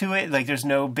 Henry to it. Like, there's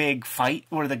no big fight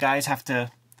where the guys have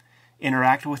to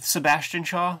interact with Sebastian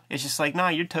Shaw. It's just like, nah,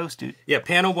 you're toast, dude. Yeah,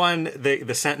 panel 1,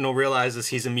 the Sentinel realizes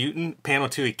he's a mutant. Panel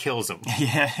 2, he kills him.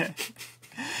 Yeah.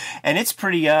 And it's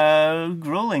pretty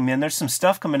grueling, man. There's some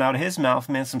stuff coming out of his mouth,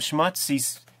 man. Some schmutz.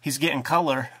 He's getting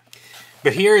color.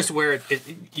 But here's where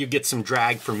you get some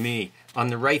drag from me. On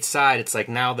the right side, it's like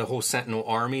now the whole Sentinel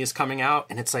army is coming out,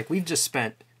 and it's like we've just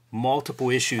spent multiple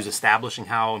issues establishing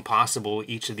how impossible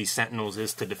each of these Sentinels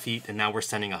is to defeat, and now we're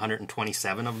sending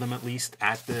 127 of them at least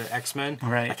at the X-Men.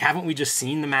 Right. Like, haven't we just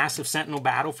seen the massive Sentinel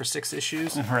battle for 6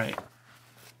 issues? Right.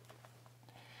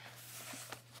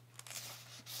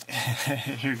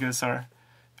 Here goes our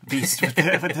beast with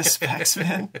the specs,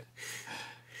 man.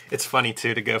 It's funny,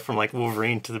 too, to go from, like,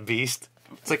 Wolverine to the Beast.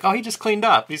 It's like, oh, he just cleaned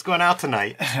up. He's going out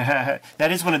tonight.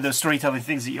 That is one of those storytelling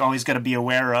things that you always got to be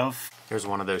aware of. There's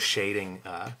one of those shading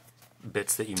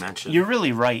bits that you mentioned. You're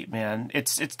really right, man.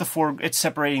 It's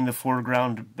separating the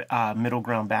foreground, middle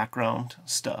ground, background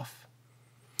stuff.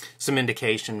 Some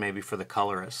indication, maybe, for the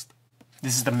colorist.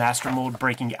 This is the Master Mold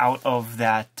breaking out of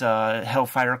that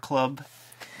Hellfire Club.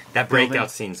 That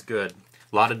breakout scene's good.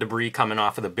 A lot of debris coming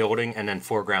off of the building, and then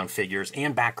foreground figures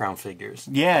and background figures.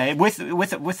 Yeah,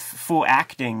 with full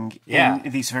acting in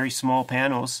these very small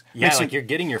panels. Yeah, like you're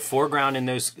getting your foreground in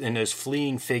those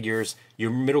fleeing figures,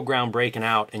 your middle ground breaking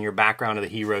out, and your background of the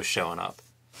heroes showing up.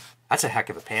 That's a heck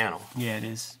of a panel. Yeah, it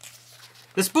is.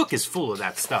 This book is full of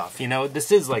that stuff.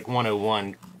 This is like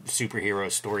 101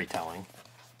 superhero storytelling.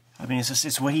 I mean,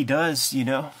 it's what he does.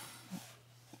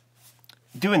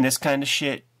 Doing this kind of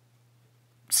shit.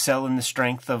 Selling the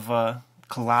strength of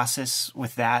Colossus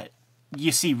with that.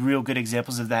 You see real good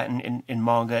examples of that in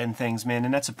manga and things, man,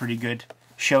 and that's a pretty good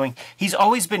showing. He's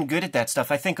always been good at that stuff.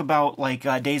 I think about like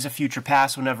Days of Future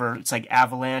Past, whenever it's like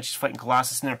Avalanche is fighting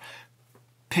Colossus and they're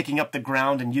picking up the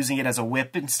ground and using it as a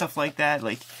whip and stuff like that.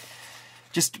 Like,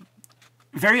 just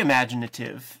very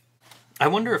imaginative. I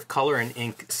wonder if color and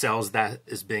ink sells that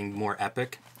as being more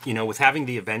epic. With having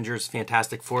the Avengers,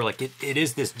 Fantastic Four, like it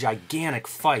is this gigantic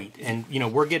fight. And,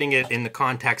 we're getting it in the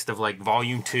context of like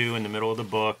Volume 2 in the middle of the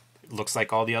book. It looks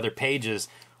like all the other pages.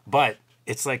 But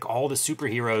it's like all the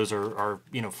superheroes are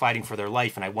fighting for their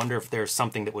life. And I wonder if there's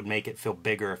something that would make it feel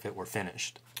bigger if it were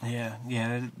finished. Yeah.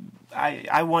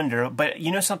 I wonder. But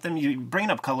something, you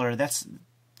bringing up color, that's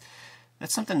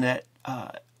something that,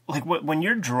 when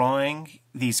you're drawing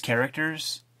these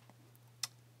characters,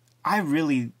 I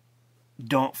really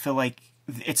don't feel like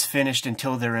it's finished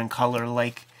until they're in color.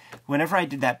 Like, whenever I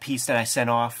did that piece that I sent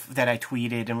off, that I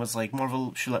tweeted and was like,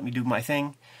 Marvel should let me do my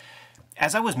thing,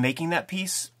 as I was making that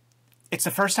piece, it's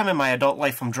the first time in my adult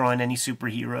life I'm drawing any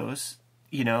superheroes.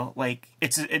 You know, like,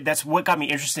 that's what got me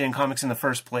interested in comics in the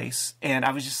first place. And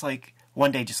I was just like,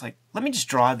 one day, just like, let me just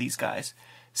draw these guys,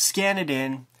 scan it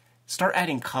in, start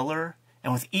adding color,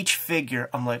 and with each figure,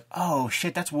 I'm like, oh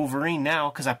shit, that's Wolverine now,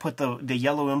 because I put the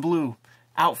yellow and blue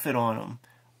outfit on him.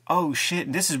 Oh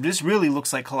shit, this really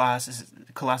looks like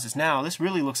Colossus now. This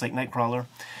really looks like Nightcrawler.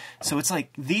 So it's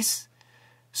like, these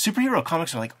superhero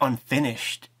comics are like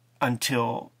unfinished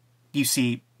until you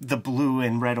see the blue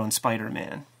and red on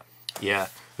Spider-Man. Yeah,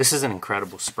 this is an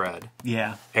incredible spread.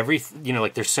 Yeah.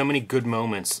 Like, there's so many good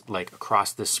moments, like,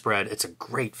 across this spread. It's a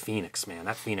great Phoenix, man.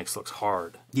 That Phoenix looks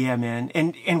hard. Yeah, man.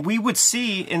 And we would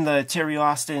see in the Terry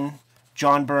Austin,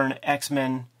 John Byrne,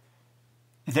 X-Men,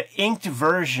 the inked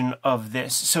version of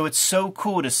this. So it's so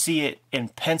cool to see it in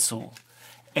pencil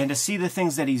and to see the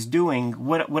things that he's doing.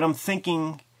 What I'm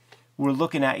thinking we're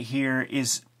looking at here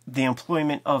is the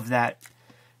employment of that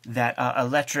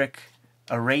electric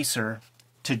eraser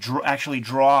to actually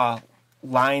draw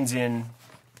lines in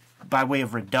by way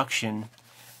of reduction.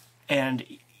 And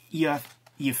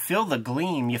you feel the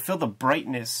gleam, you feel the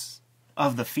brightness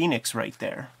of the Phoenix right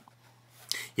there.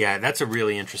 Yeah, that's a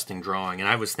really interesting drawing. And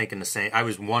I was thinking the same. I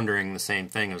was wondering the same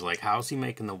thing. I was like, how's he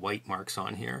making the white marks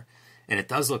on here? And it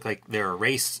does look like they're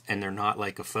erased and they're not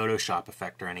like a Photoshop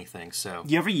effect or anything. So,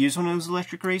 you ever use one of those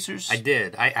electric erasers? I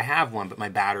did. I have one, but my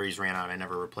batteries ran out. I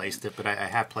never replaced it, but I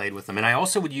have played with them. And I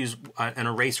also would use an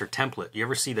eraser template. You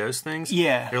ever see those things?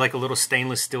 Yeah. They're like a little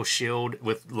stainless steel shield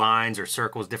with lines or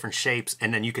circles, different shapes,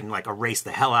 and then you can like erase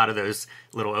the hell out of those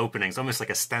little openings, almost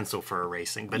like a stencil for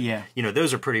erasing. But, yeah,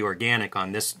 those are pretty organic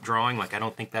on this drawing. Like, I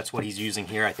don't think that's what he's using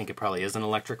here. I think it probably is an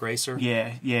electric eraser.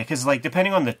 Yeah, because like,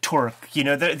 depending on the torque,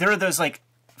 there are those like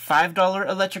 $5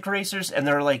 electric erasers, and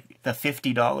they're like the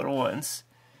 $50 ones.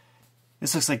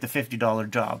 This looks like the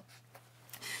 $50 job.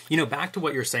 Back to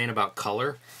what you're saying about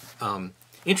color.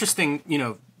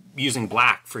 Interesting, using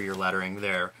black for your lettering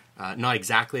there. Not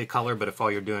exactly a color, but if all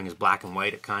you're doing is black and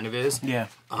white, it kind of is. Yeah.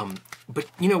 But,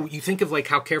 you think of like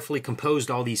how carefully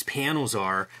composed all these panels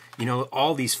are,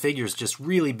 all these figures just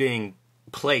really being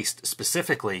placed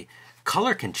specifically.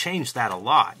 Color can change that a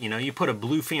lot. You put a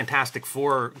blue Fantastic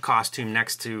Four costume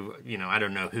next to, I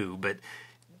don't know who, but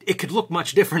it could look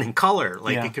much different in color.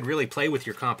 Like, yeah, it could really play with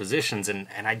your compositions, and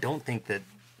I don't think that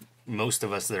most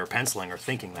of us that are penciling are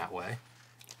thinking that way.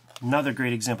 Another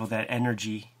great example of that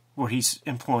energy, where he's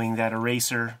employing that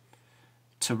eraser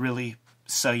to really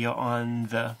sell you on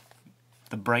the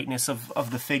brightness of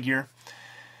the figure.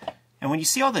 And when you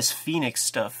see all this Phoenix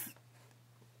stuff,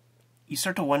 you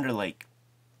start to wonder, like,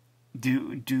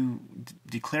 do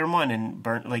Claremont and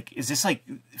Byrne, like, is this like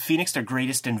Phoenix their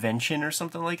greatest invention or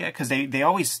something like that? Because they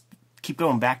always keep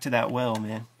going back to that well,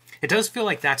 man. It does feel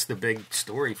like that's the big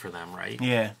story for them, right?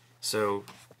 Yeah. So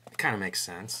it kind of makes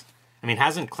sense. I mean,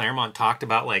 hasn't Claremont talked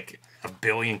about like 1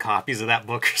 billion copies of that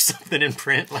book or something in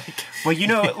print? Like, well,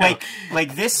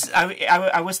 like this,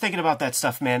 I was thinking about that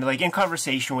stuff, man. Like, in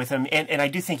conversation with him, and I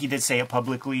do think he did say it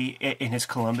publicly in his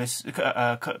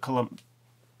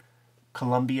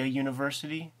Columbia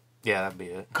University, yeah, that'd be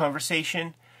it,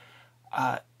 conversation.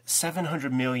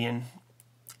 700 million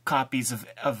copies of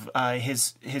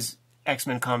his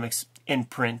X-Men comics in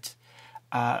print.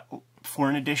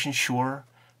 Foreign edition, sure,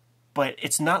 but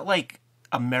it's not like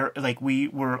like we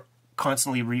were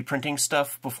constantly reprinting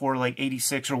stuff before like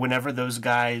 86 or whenever those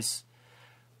guys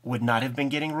would not have been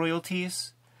getting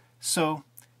royalties. So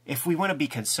if we want to be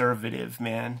conservative,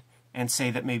 man, and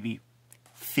say that maybe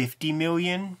 50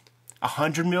 million,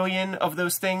 100 million of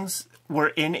those things were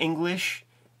in English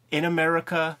in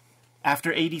America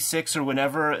after 86 or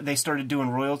whenever they started doing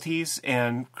royalties,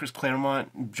 and Chris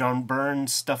Claremont, John Byrne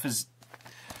stuff is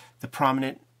the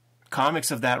prominent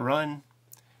comics of that run,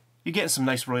 you're getting some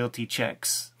nice royalty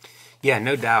checks. Yeah,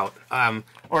 no doubt.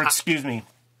 Or excuse me,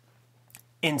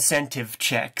 incentive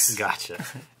checks. Gotcha.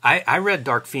 I read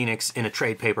Dark Phoenix in a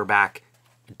trade paperback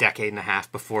a decade and a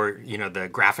half before, the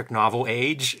graphic novel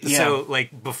age. Yeah. So,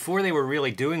 like, before they were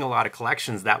really doing a lot of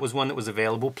collections, that was one that was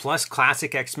available. Plus,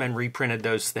 Classic X-Men reprinted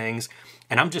those things.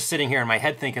 And I'm just sitting here in my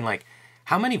head thinking, like,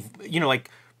 how many,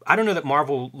 I don't know that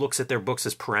Marvel looks at their books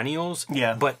as perennials.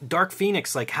 Yeah. But Dark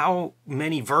Phoenix, like, how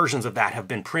many versions of that have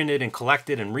been printed and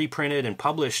collected and reprinted and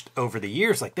published over the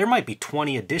years? Like, there might be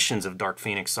 20 editions of Dark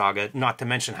Phoenix Saga, not to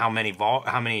mention how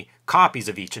many copies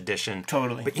of each edition.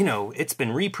 Totally. But, it's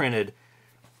been reprinted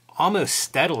almost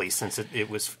steadily since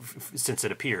since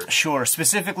it appeared. Sure.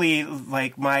 Specifically,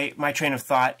 like my train of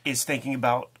thought is thinking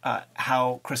about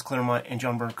how Chris Claremont and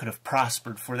John Byrne could have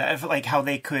prospered for that. Like how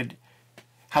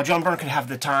John Byrne could have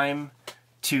the time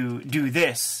to do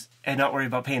this and not worry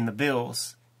about paying the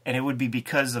bills, and it would be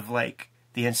because of like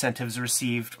the incentives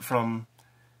received from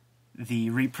the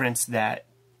reprints that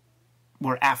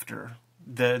were after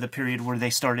the period where they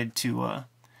started to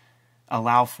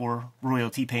allow for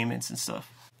royalty payments and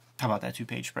stuff. How about that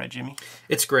 2-page spread, Jimmy?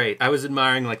 It's great. I was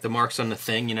admiring like the marks on the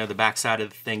thing, you know, the backside of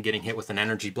the thing getting hit with an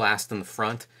energy blast in the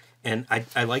front. And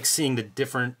I like seeing the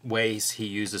different ways he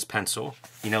uses pencil.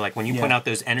 You know, like when you point out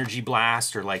those energy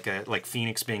blasts or like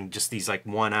Phoenix being just these like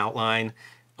one outline.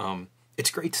 It's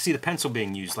great to see the pencil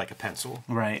being used like a pencil.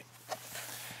 Right.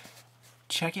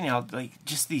 Checking out like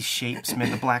just these shapes,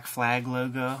 man. The Black Flag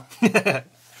logo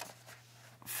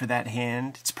for that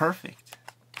hand. It's perfect.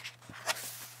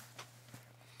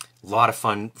 A lot of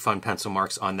fun pencil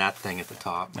marks on that thing at the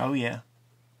top. Oh yeah.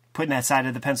 Putting that side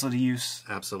of the pencil to use.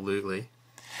 Absolutely.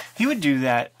 He would do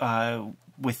that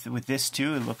with this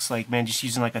too. It looks like, man, just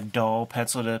using like a dull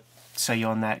pencil to set you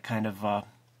on that kind of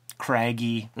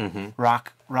craggy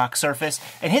rock surface.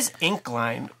 And his ink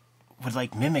line would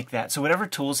like mimic that. So whatever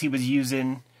tools he was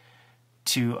using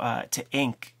to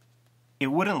ink, it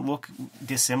wouldn't look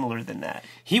dissimilar than that.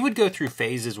 He would go through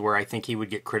phases where I think he would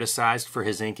get criticized for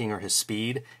his inking or his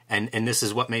speed, and this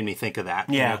is what made me think of that.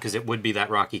 Yeah, because it would be that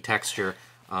rocky texture.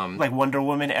 Like Wonder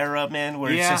Woman era, man,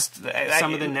 where it's just...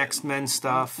 some of the Next Men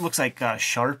stuff. Looks like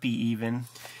Sharpie, even.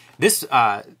 This,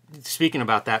 speaking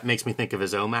about that, makes me think of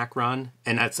his OMAC run,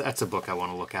 and that's a book I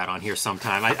want to look at on here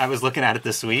sometime. I was looking at it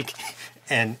this week,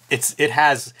 and it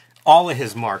has... all of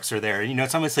his marks are there. You know,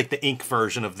 it's almost like the ink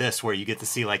version of this, where you get to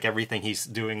see like everything he's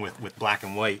doing with black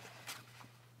and white.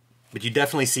 But you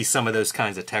definitely see some of those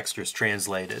kinds of textures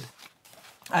translated.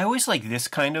 I always like this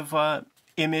kind of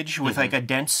image with like a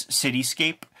dense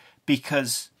cityscape,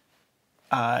 because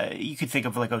you could think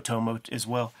of like Otomo as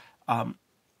well.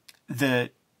 The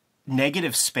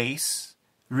negative space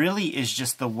really is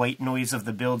just the white noise of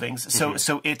the buildings.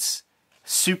 So it's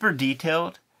super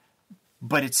detailed,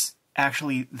 but it's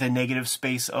actually the negative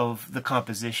space of the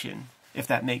composition, if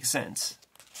that makes sense.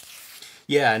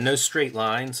 Yeah, no straight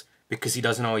lines, because he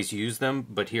doesn't always use them,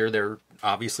 but here they're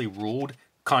obviously ruled.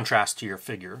 Contrast to your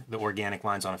figure, the organic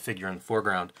lines on a figure in the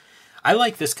foreground. I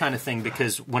like this kind of thing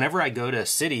because whenever I go to a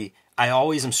city, I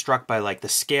always am struck by like the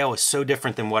scale is so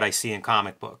different than what I see in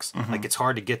comic books. Like it's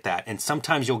hard to get that. And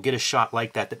sometimes you'll get a shot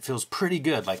like that feels pretty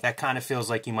good. Like that kind of feels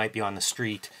like you might be on the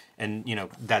street and, you know,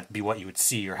 that'd be what you would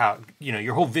see, or how, you know,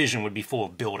 your whole vision would be full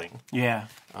of building. Yeah.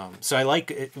 So I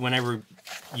like it whenever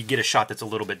you get a shot that's a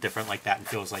little bit different like that and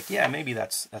feels like, yeah, maybe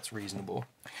that's reasonable.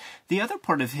 The other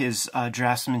part of his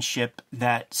draftsmanship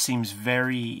that seems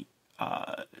very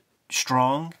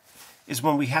strong is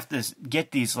when we have to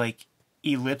get these like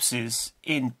ellipses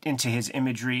into his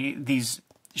imagery. These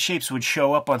shapes would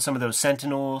show up on some of those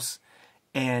sentinels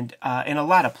and in a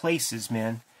lot of places,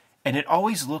 man. And it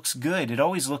always looks good. It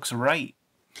always looks right.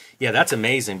 Yeah, that's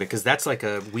amazing, because that's like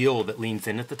a wheel that leans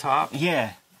in at the top.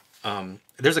 Yeah.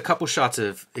 There's a couple shots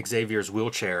of Xavier's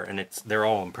wheelchair, and they're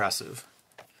all impressive.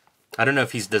 I don't know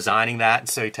if he's designing that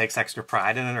so he takes extra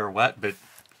pride in it or what, but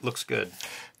looks good.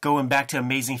 Going back to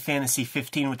Amazing Fantasy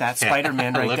 15 with that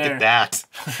Spider-Man right there. Look at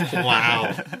that.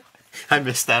 Wow. I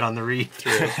missed that on the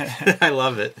read-through. I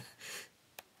love it.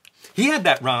 He had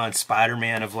that run on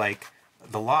Spider-Man of like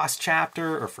the Lost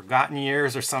Chapter or Forgotten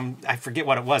Years or some, I forget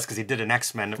what it was, because he did an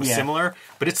X-Men that was similar,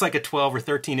 but it's like a 12 or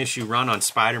 13 issue run on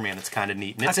Spider-Man. It's kind of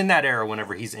neat. And it's in that era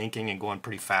whenever he's inking and going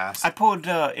pretty fast. I pulled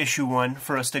issue 1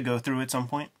 for us to go through at some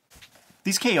point.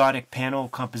 These chaotic panel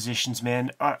compositions, man,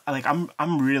 are like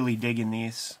I'm really digging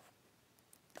these.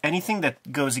 Anything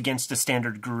that goes against a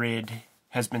standard grid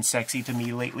has been sexy to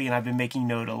me lately, and I've been making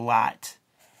note a lot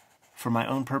for my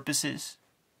own purposes.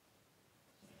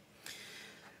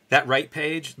 That right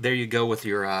page, there you go with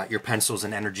your pencils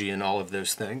and energy and all of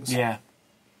those things. Yeah.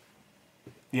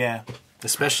 Yeah.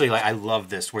 Especially, like, I love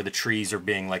this, where the trees are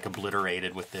being, like,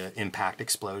 obliterated with the impact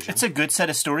explosion. It's a good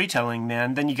set of storytelling,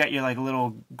 man. Then you got your, like,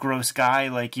 little gross guy,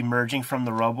 like, emerging from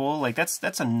the rubble. Like, that's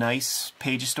a nice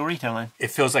page of storytelling. It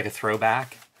feels like a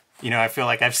throwback. You know, I feel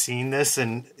like I've seen this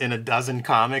in a dozen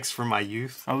comics from my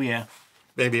youth. Oh, yeah.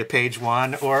 Maybe a page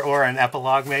 1 or an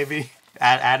epilogue, maybe.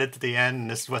 Add it to the end, and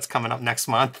this is what's coming up next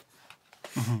month.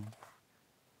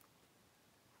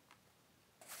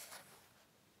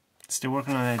 Still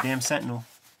working on that damn Sentinel.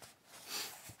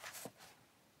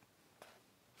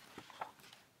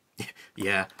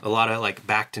 Yeah, a lot of, like,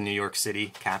 back to New York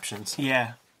City captions.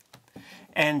 Yeah.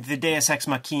 And the Deus Ex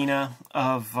Machina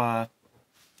of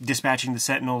dispatching the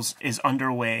Sentinels is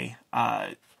underway.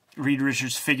 Reed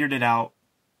Richards figured it out,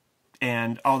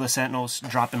 and all the Sentinels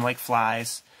dropping like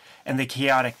flies. And the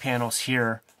chaotic panels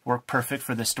here work perfect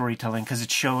for the storytelling because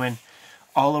it's showing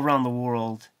all around the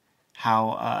world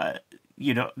how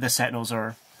the Sentinels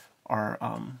are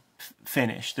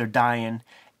finished. They're dying,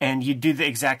 and you do the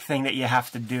exact thing that you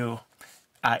have to do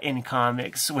in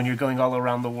comics when you're going all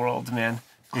around the world, man.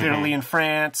 Clearly in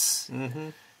France,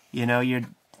 you're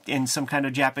in some kind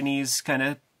of Japanese kind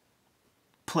of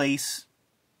place.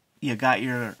 You got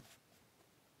your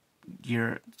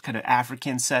kind of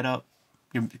African setup,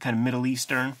 your kind of Middle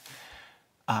Eastern.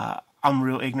 I'm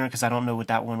real ignorant because I don't know what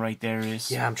that one right there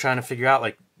is. Yeah, I'm trying to figure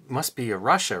out, must be a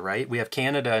Russia, right? We have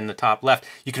Canada in the top left.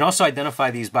 You can also identify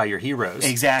these by your heroes.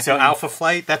 Exactly. So Alpha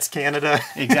Flight, that's Canada.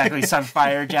 Exactly.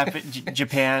 Sunfire,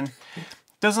 Japan.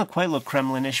 Doesn't quite look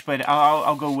Kremlinish, but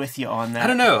I'll go with you on that. I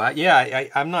don't know.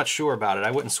 I'm not sure about it.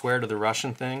 I wouldn't swear to the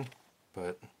Russian thing,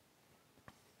 but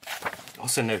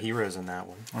also no heroes in that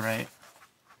one. All right.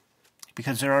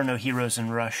 Because there are no heroes in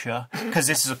Russia. Because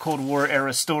this is a Cold War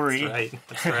era story. That's right.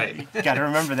 That's right. Got to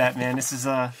remember that, man. This is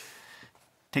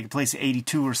taking place in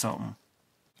 82 or something.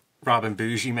 Robin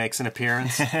Bougie makes an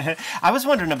appearance. I was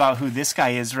wondering about who this guy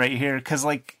is right here. Because,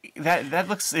 that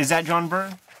looks... Is that John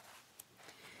Byrne?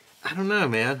 I don't know,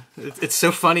 man. It's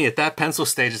so funny. At that pencil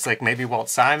stage, it's like maybe Walt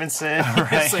Simonson. Right.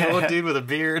 It's like an old dude with a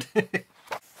beard.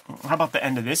 How about the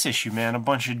end of this issue, man? A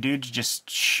bunch of dudes just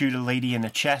shoot a lady in the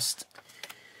chest.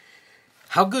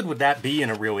 How good would that be in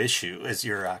a real issue as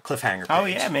your cliffhanger page? Oh,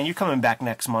 yeah, man. You're coming back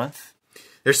next month.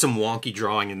 There's some wonky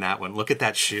drawing in that one. Look at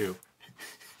that shoe.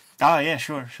 Oh, yeah,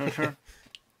 sure.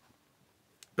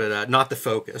 But not the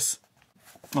focus.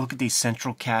 Look at these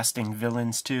central casting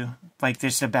villains, too.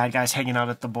 There's the bad guys hanging out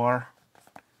at the bar.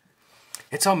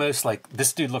 It's almost like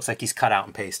this dude looks like he's cut out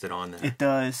and pasted on there. It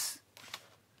does.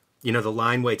 The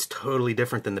line weight's totally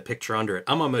different than the picture under it.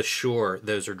 I'm almost sure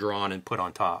those are drawn and put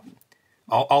on top.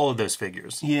 All of those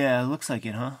figures. Yeah, it looks like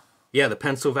it, huh? Yeah, the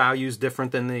pencil value is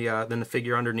different than the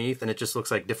figure underneath, and it just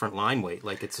looks like different line weight,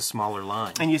 like it's a smaller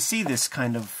line. And you see this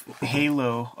kind of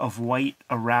halo of white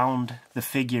around the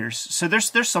figures. So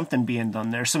there's something being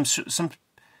done there. Some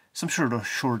sort of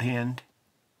shorthand.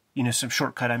 Some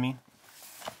shortcut, I mean.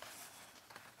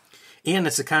 And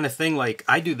it's the kind of thing,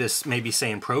 I do this maybe,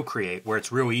 say, in Procreate, where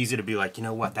it's real easy to be like, you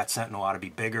know what, that Sentinel ought to be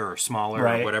bigger or smaller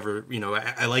or whatever.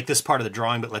 I like this part of the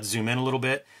drawing, but let's zoom in a little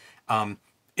bit.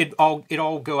 It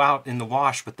all go out in the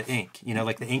wash with the ink.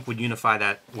 The ink would unify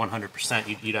that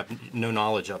 100%. You'd have no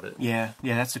knowledge of it. Yeah,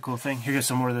 that's the cool thing. Here goes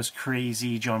some more of those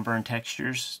crazy John Byrne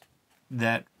textures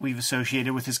that we've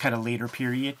associated with his kind of later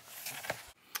period.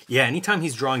 Yeah, anytime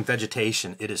he's drawing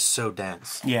vegetation, it is so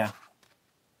dense. Yeah.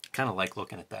 Kind of like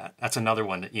looking at that. That's another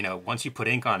one that, once you put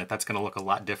ink on it, that's going to look a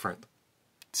lot different.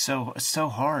 So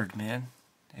hard, man.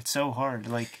 It's so hard.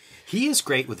 He is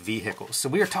great with vehicles. So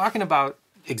we were talking about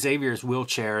Xavier's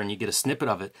wheelchair, and you get a snippet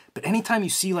of it. But anytime you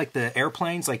see the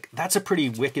airplanes, that's a pretty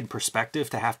wicked perspective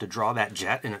to have to draw that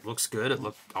jet, and it looks good. It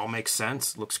all makes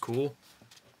sense. Looks cool.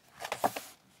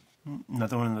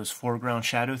 Another one of those foreground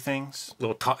shadow things.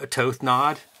 Little Toth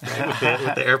nod, right?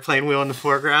 with the airplane wheel in the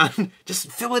foreground.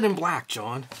 Just fill it in black,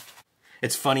 John.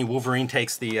 It's funny, Wolverine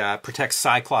takes the protects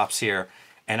Cyclops here,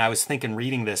 and I was thinking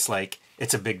reading this,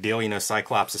 it's a big deal.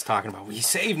 Cyclops is talking about, well, he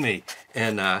saved me.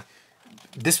 And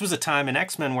this was a time in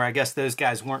X-Men where I guess those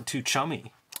guys weren't too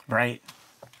chummy. Right.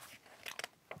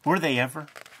 Were they ever?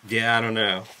 Yeah, I don't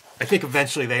know. I think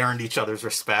eventually they earned each other's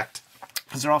respect.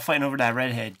 Because they're all fighting over that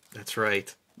redhead. That's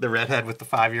right. The redhead with the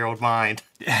 5-year-old mind.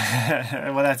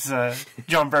 Well, that's a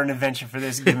John Byrne invention for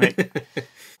this gimmick.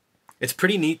 It's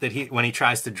pretty neat that when he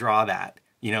tries to draw that,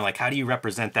 how do you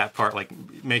represent that part?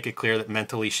 Make it clear that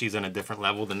mentally she's on a different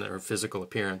level than her physical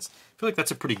appearance. I feel like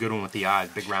that's a pretty good one with the eyes,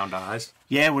 big round eyes.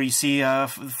 Yeah, where you see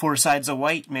 4 sides of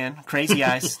white, man. Crazy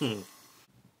eyes.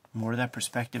 More of that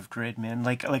perspective grid, man.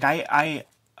 I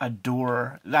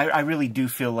adore... I really do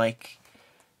feel like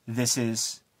this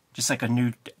is just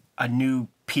a new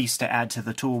piece to add to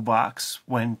the toolbox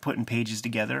when putting pages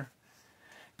together,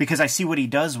 because I see what he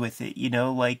does with it.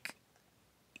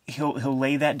 He'll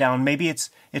lay that down. Maybe it's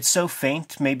so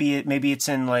faint. Maybe it's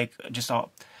in just a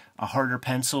harder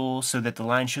pencil so that the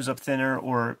line shows up thinner,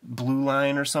 or blue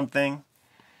line or something,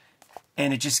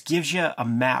 and it just gives you a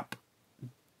map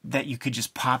that you could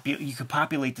just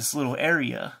populate this little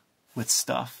area with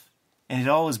stuff, and it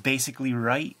all is basically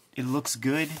right. It looks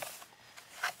good.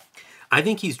 I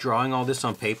think he's drawing all this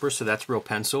on paper, so that's real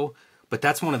pencil. But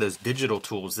that's one of those digital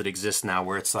tools that exist now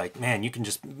where it's man, you can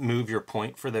just move your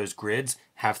point for those grids,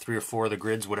 have 3 or 4 of the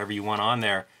grids, whatever you want on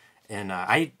there. And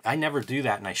I never do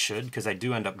that, and I should, because I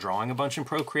do end up drawing a bunch in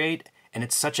Procreate. and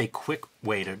it's such a quick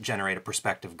way to generate a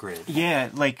perspective grid. Yeah,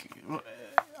 like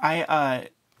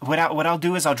what I'll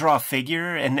do is I'll draw a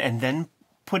figure and then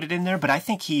put it in there, but I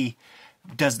think he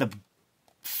does the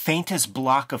faintest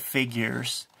block of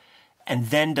figures and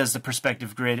then does the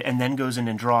perspective grid and then goes in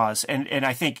and draws. And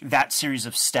I think that series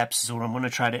of steps is what I'm going to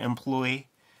try to employ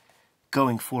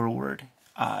going forward,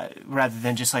 rather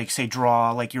than just like say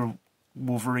draw like your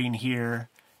Wolverine here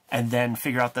and then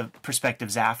figure out the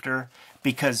perspectives after,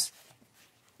 because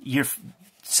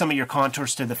some of your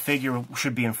contours to the figure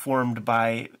should be informed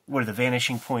by where the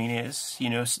vanishing point is, you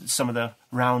know, some of the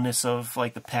roundness of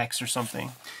like the pecs or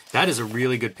something. That is a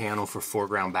really good panel for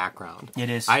foreground background. It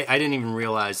is. I didn't even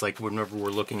realize, like, whenever we're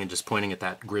looking and just pointing at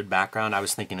that grid background, I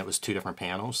was thinking it was two different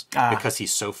panels because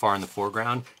he's so far in the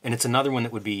foreground. And it's another one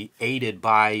that would be aided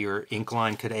by your ink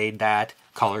line could aid that,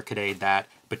 color could aid that,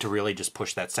 but to really just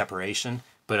push that separation.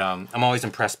 But I'm always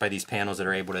impressed by these panels that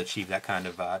are able to achieve that kind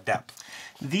of depth.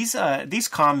 These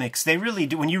comics, they really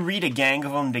do. When you read a gang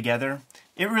of them together,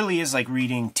 it really is like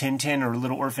reading Tintin or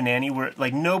Little Orphan Annie, where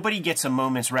like nobody gets a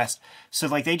moment's rest. So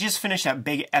like they just finished that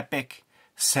big epic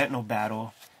Sentinel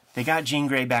battle. They got Jean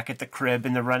Grey back at the crib,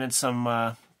 and they're running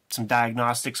some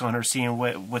diagnostics on her, seeing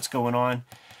what's going on.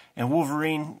 And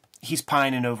Wolverine, he's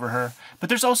pining over her. But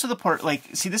there's also the part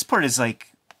like, see, this part is like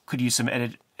could use some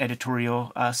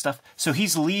editorial stuff. So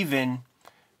he's leaving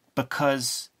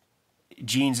because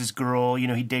Jean's his girl, you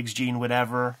know, he digs Jean,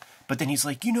 whatever. But then he's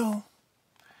like, you know,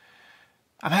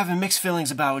 I'm having mixed feelings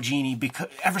about Jeannie because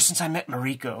ever since I met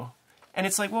Mariko. And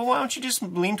it's like, well, why don't you just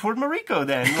lean toward Mariko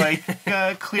then?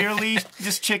 Like, clearly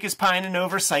this chick is pining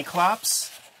over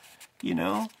Cyclops. You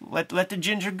know, let the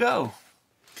ginger go.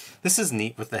 This is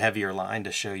neat with the heavier line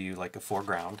to show you like a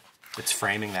foreground. It's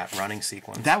framing that running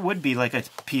sequence. That would be like a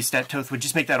piece that Toth would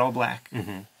just make that all black.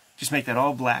 Mm-hmm. Just make that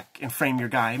all black and frame your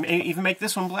guy. Even make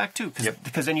this one black too,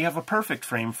 because then you have a perfect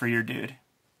frame for your dude.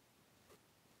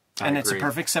 And it's a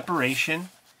perfect separation.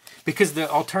 Because the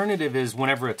alternative is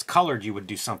whenever it's colored, you would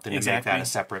do something to make that a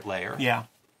separate layer. Yeah.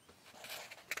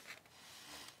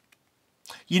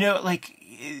 You know, like,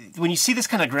 when you see this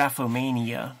kind of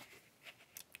graphomania,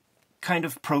 kind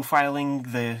of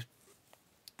profiling the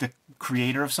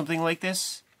creator of something like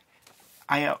this,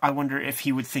 I wonder if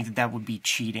he would think that would be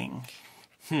cheating.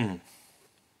 Right?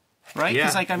 Yeah,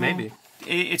 because, like, I mean, maybe.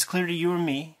 It's clear to you and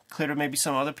me, clear to maybe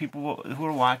some other people who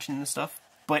are watching and stuff,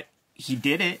 but he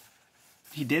did it.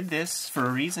 He did this for a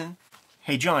reason.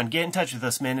 Hey, John, get in touch with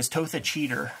us, man. Is Toth a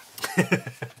cheater?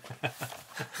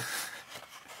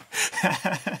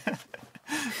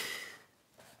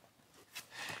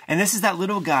 And this is that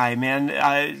little guy,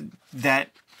 man, that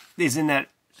is in that,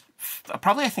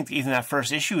 probably I think even that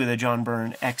first issue of the John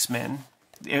Byrne X-Men.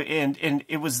 And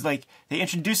it was like, they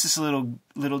introduced this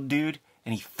little dude,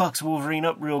 and he fucks Wolverine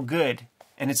up real good.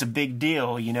 And it's a big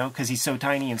deal, you know, because he's so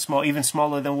tiny and small, even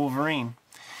smaller than Wolverine.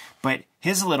 But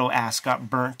his little ass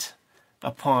got burnt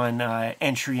upon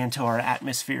entry into our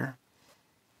atmosphere.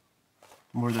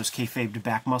 More of those kayfabe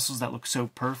back muscles that look so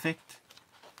perfect.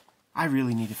 I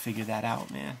really need to figure that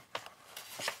out, man.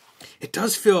 It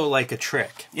does feel like a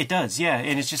trick. It does, yeah.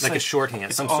 And it's just like a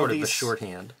shorthand, some sort of a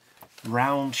shorthand.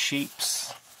 Round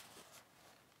shapes.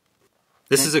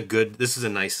 This is a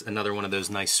nice, another one of those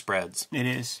nice spreads. It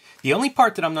is. The only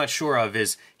part that I'm not sure of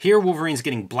is here Wolverine's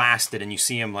getting blasted and you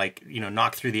see him like, you know,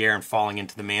 knocked through the air and falling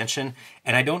into the mansion.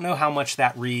 And I don't know how much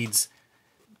that reads,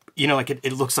 you know, like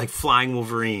it looks like flying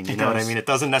Wolverine. You know what I mean? It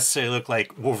doesn't necessarily look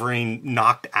like Wolverine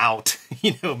knocked out,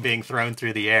 you know, being thrown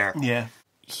through the air. Yeah.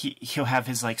 He'll have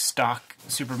his like stock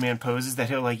Superman poses that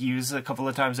he'll like use a couple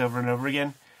of times over and over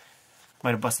again.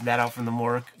 Might have busted that out from the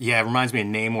morgue. Yeah, it reminds me of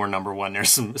Namor #1.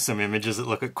 There's some images that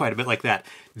look quite a bit like that.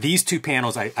 These two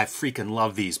panels, I freaking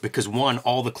love these because one,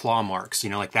 all the claw marks,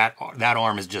 you know, like that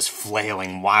arm is just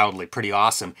flailing wildly, pretty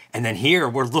awesome. And then here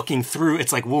we're looking through,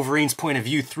 it's like Wolverine's point of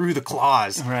view through the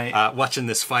claws. Right. Watching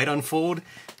this fight unfold.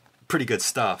 Pretty good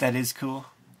stuff. That is cool.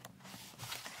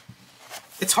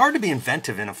 It's hard to be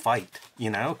inventive in a fight, you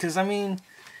know, because I mean,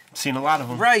 seen a lot of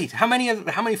them. Right. How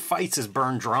many fights has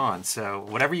Byrne drawn? So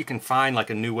whatever you can find, like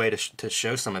a new way to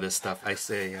show some of this stuff, I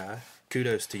say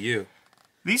kudos to you.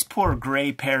 These poor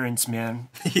gray parents, man.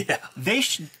 Yeah. They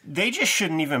just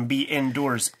shouldn't even be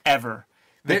indoors ever.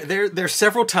 There's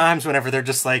several times whenever they're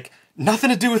just like, nothing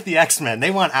to do with the X-Men.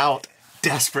 They want out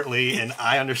desperately, and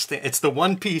I understand. It's the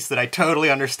one piece that I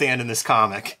totally understand in this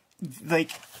comic.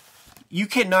 Like, you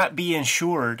cannot be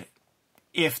insured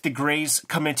if the Greys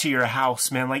come into your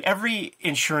house, man. Like, every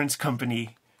insurance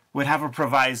company would have a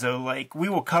proviso, like, we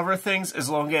will cover things as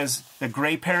long as the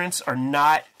Grey parents are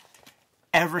not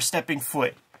ever stepping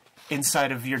foot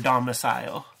inside of your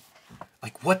domicile.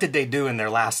 Like, what did they do in their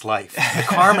last life? The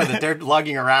karma that they're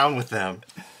lugging around with them.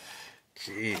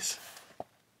 Jeez.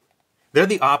 They're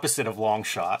the opposite of long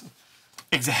shot.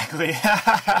 Exactly.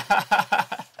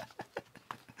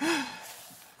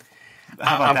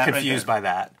 I'm confused by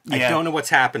that. Yeah. I don't know what's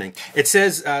happening. It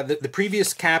says the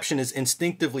previous caption is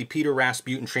instinctively Peter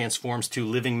Rasputin transforms to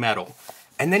living metal.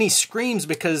 And then he screams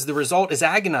because the result is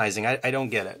agonizing. I don't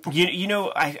get it. You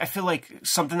know, I feel like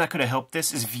something that could have helped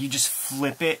this is if you just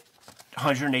flip it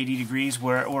 180 degrees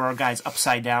where our guy's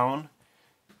upside down.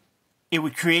 It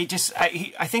would create just...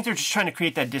 I think they're just trying to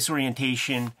create that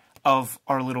disorientation of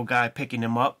our little guy picking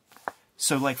him up.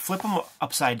 So, like, flip him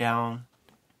upside down,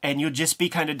 and you'll just be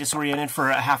kind of disoriented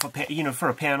for for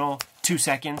a panel, 2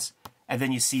 seconds, and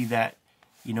then you see that,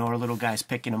 our little guy's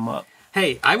picking him up.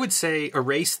 Hey, I would say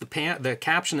erase the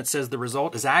caption that says the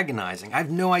result is agonizing. I have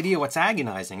no idea what's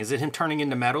agonizing. Is it him turning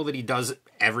into metal that he does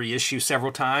every issue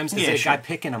several times? Is it a guy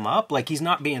picking him up? Like, he's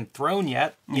not being thrown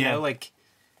yet, you know, like...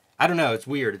 I don't know. It's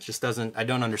weird. It just doesn't... I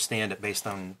don't understand it based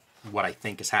on what I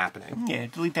think is happening. Yeah,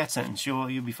 delete that sentence. You'll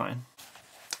be fine.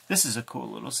 This is a cool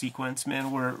little sequence, man,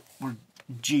 where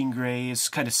Jean Grey is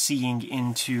kind of seeing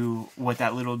into what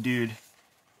that little dude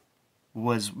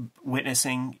was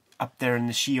witnessing up there in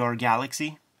the Shi'ar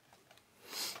galaxy.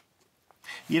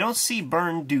 You don't see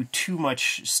Byrne do too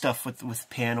much stuff with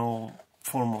panel,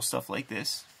 formal stuff like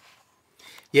this.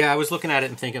 Yeah, I was looking at it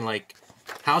and thinking, like,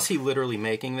 how's he literally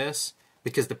making this?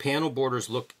 Because the panel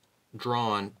borders look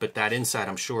drawn, but that inside,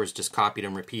 I'm sure, is just copied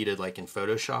and repeated, like in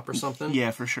Photoshop or something. Yeah,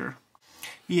 for sure.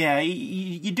 Yeah,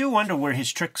 you do wonder where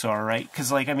his tricks are, right?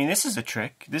 Because, like, I mean, this is a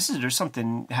trick. There's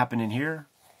something happening here.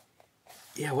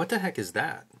 Yeah, what the heck is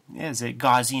that? Yeah, is it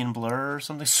Gaussian blur or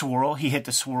something? Swirl? He hit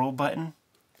the swirl button.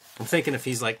 I'm thinking if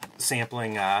he's, like,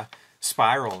 sampling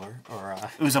Spiral or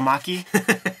Uzumaki.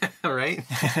 All right.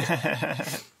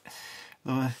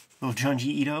 Little Junji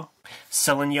Ito.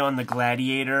 Selling you on the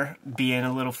Gladiator being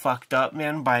a little fucked up,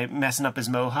 man, by messing up his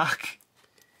mohawk.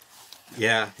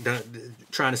 Yeah,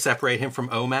 trying to separate him from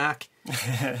Omak.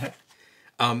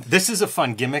 This is a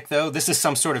fun gimmick, though. This is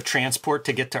some sort of transport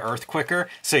to get to Earth quicker.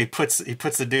 So he puts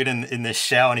the dude in this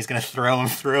shell, and he's going to throw him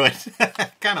through it.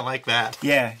 Kind of like that.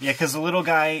 Yeah, because the little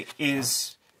guy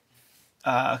is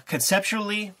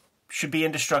conceptually should be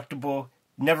indestructible.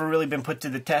 Never really been put to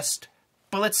the test.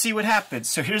 But let's see what happens.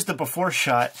 So here's the before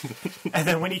shot. And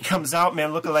then when he comes out,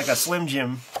 man, looking like a Slim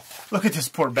Jim. Look at this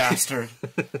poor bastard.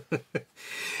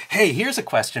 Hey, here's a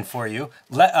question for you.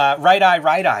 Right eye,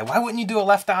 right eye. Why wouldn't you do a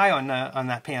left eye on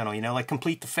that panel? You know, like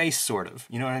complete the face, sort of.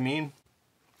 You know what I mean?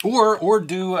 Or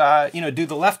do do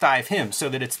the left eye of him so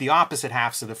that it's the opposite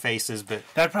halves of the faces. But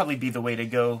that'd probably be the way to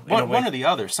go. One or the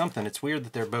other. Something. It's weird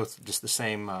that they're both just the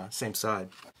same side.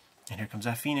 And here comes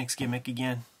that Phoenix gimmick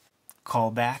again.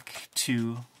 Call back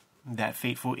to that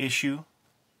fateful issue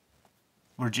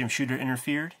where Jim Shooter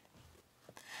interfered.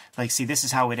 Like, see, this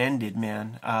is how it ended,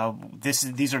 man.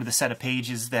 These are the set of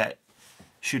pages that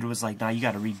Shooter was like, nah, you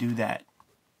got to redo that.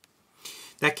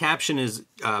 That caption is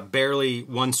barely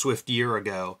one swift year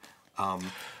ago.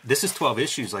 This is 12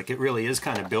 issues. Like, it really is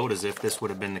kind of built as if this would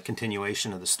have been the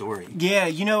continuation of the story. Yeah,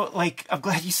 like, I'm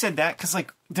glad you said that, because,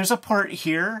 like, there's a part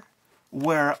here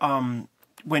where,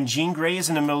 when Jean Grey is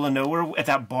in the middle of nowhere at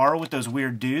that bar with those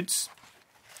weird dudes,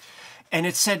 and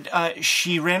it said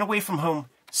she ran away from home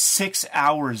 6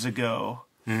 hours ago.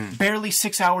 Barely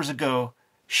 6 hours ago,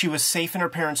 she was safe in her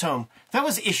parents' home. That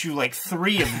was issue, like,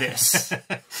 3 of this.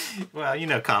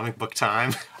 Well, comic book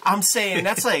time. I'm saying,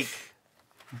 that's, like,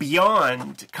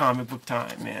 beyond comic book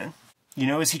time, man.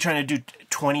 Is he trying to do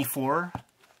 24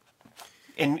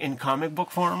 in comic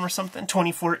book form or something?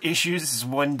 24 issues is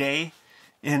one day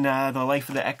in the life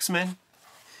of the X-Men.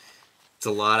 It's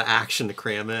a lot of action to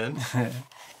cram in.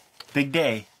 Big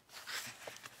day.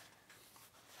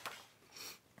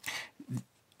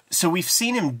 So we've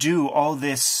seen him do all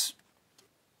this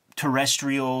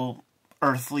terrestrial,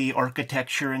 earthly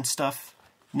architecture and stuff.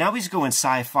 Now he's going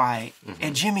sci-fi.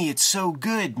 And Jimmy, it's so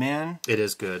good, man. It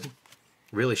is good.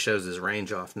 Really shows his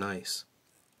range off nice.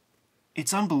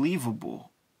 It's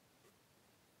unbelievable.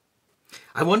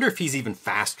 I wonder if he's even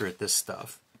faster at this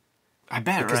stuff. I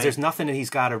bet, because there's nothing that he's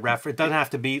got to reference. It doesn't have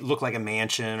to look like a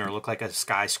mansion or look like a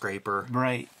skyscraper.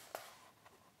 Right.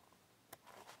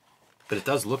 But it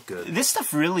does look good. This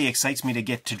stuff really excites me to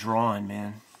get to drawing,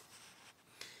 man.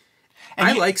 And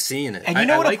I like seeing it. And you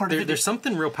know what? There's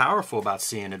something real powerful about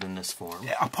seeing it in this form.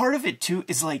 A part of it, too,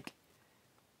 is like,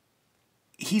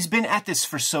 he's been at this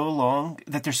for so long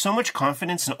that there's so much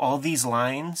confidence in all these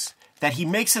lines that he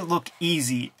makes it look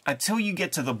easy until you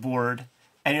get to the board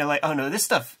and you're like, oh no, this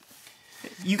stuff,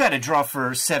 you got to draw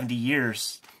for 70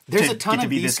 years. There's a ton of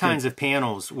these kinds of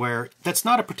panels where that's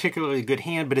not a particularly good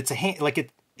hand, but it's a hand, like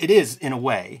it is in a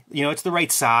way. You know, it's the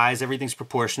right size, everything's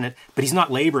proportionate, but he's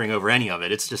not laboring over any of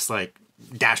it. It's just like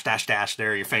dash, dash, dash,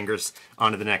 there, your fingers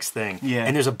onto the next thing. Yeah.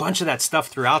 And there's a bunch of that stuff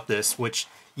throughout this, which,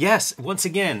 yes, once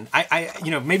again, I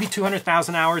you know, maybe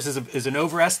 200,000 hours is an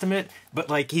overestimate, but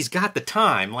like he's got the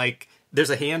time. Like there's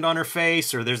a hand on her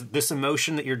face, or there's this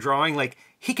emotion that you're drawing, like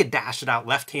he could dash it out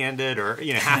left-handed or,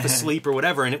 you know, half asleep or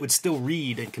whatever, and it would still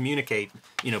read and communicate,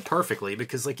 you know, perfectly,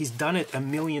 because like he's done it a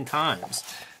million times.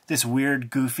 This weird,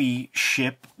 goofy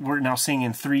ship we're now seeing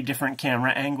in 3 different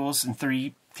camera angles and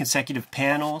 3 consecutive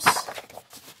panels.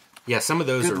 Yeah, some of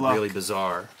those are really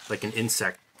bizarre, like an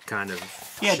insect kind of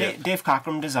ship. Dave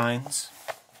Cockrum designs.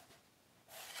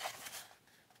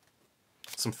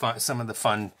 Some of the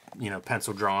fun, you know,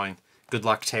 pencil drawing. Good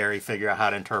luck, Terry. Figure out how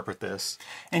to interpret this.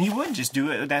 And he would just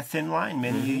do it with that thin line,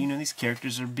 man. You know, these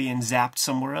characters are being zapped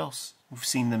somewhere else. We've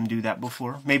seen them do that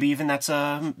before. Maybe even that's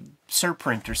a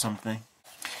surprint or something.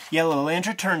 Yeah,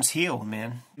 Lilandra turns heel,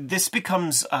 man. This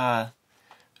becomes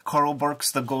Carl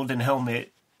Barks' The Golden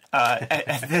Helmet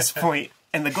at this point.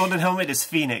 And the Golden Helmet is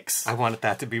Phoenix. I wanted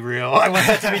that to be real. I want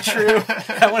that to be true.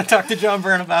 I want to talk to John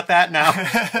Byrne about that now.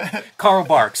 Carl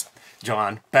Barks.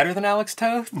 John, better than Alex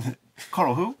Toth?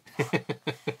 Carl who?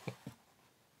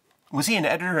 Was he an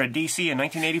editor at DC in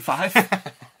 1985?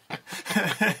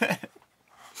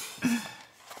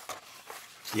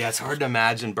 Yeah, it's hard to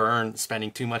imagine Byrne spending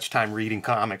too much time reading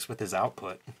comics with his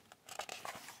output.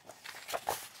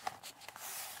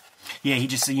 Yeah, he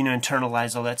just, you know,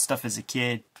 internalized all that stuff as a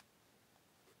kid.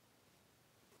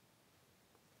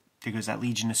 There goes that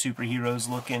Legion of Superheroes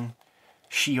looking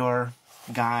Shi'ar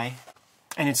guy.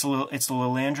 And it's the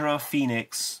Lilandra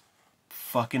Phoenix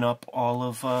fucking up all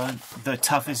of the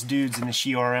toughest dudes in the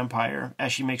Shi'ar Empire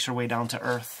as she makes her way down to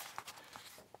Earth.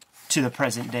 To the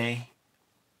present day.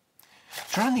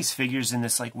 Drawing these figures in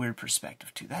this like weird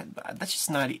perspective too. That's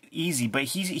just not easy, but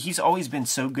he's always been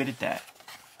so good at that.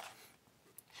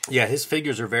 Yeah, his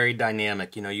figures are very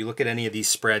dynamic. You know, you look at any of these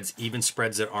spreads, even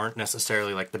spreads that aren't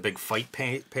necessarily like the big fight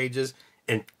pages,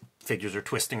 and figures are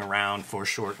twisting around,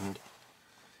 foreshortened.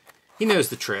 He knows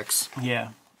the tricks. Yeah.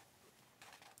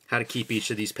 How to keep each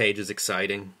of these pages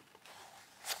exciting.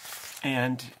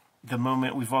 And the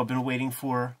moment we've all been waiting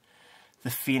for, the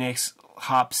Phoenix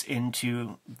hops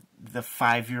into the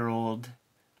 5-year-old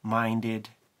minded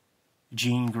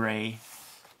Jean Grey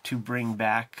to bring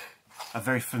back a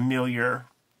very familiar,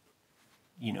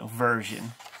 you know,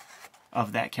 version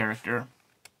of that character.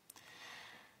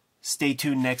 Stay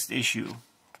tuned next issue.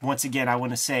 Once again, I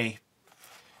want to say,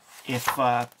 if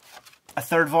a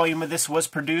 3rd volume of this was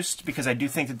produced, because I do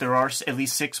think that there are at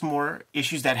least 6 more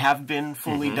issues that have been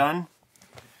fully done.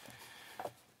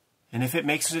 And if it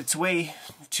makes its way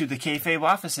to the Kayfabe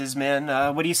offices, man,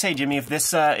 what do you say, Jimmy? If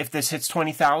this hits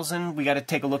 20,000, we got to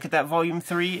take a look at that volume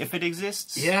 3 if it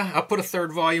exists. Yeah, I'll put a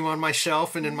 3rd volume on my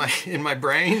shelf and in my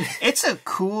brain. It's a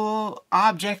cool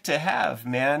object to have,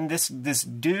 man. This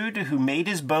dude who made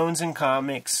his bones in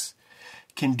comics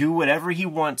can do whatever he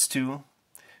wants to.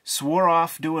 Swore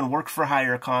off doing work for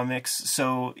hire comics,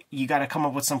 so you got to come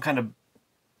up with some kind of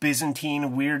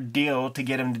Byzantine weird deal to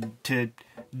get him to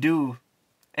do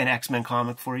an X-Men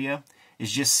comic for you.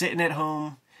 Is just sitting at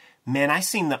home. Man, I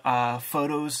seen the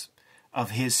photos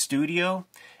of his studio,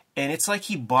 and it's like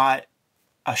he bought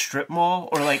a strip mall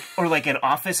or like an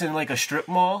office in like a strip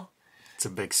mall. It's a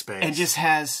big space. And just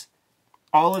has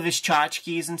all of his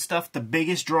tchotchkes and stuff, the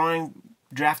biggest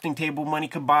drafting table money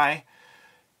could buy,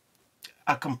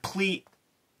 a complete,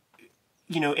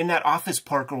 you know, in that office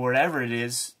park or wherever it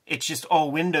is, it's just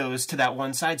all windows to that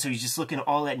one side, so he's just looking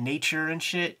all at nature and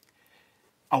shit,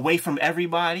 away from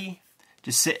everybody,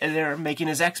 just sitting there making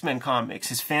his X-Men comics,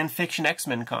 his fan fiction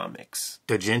X-Men comics.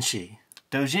 Dojinshi.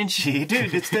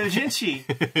 Dude, it's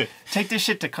Dojinshi. Take this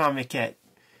shit to Comic-Cat.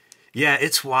 Yeah,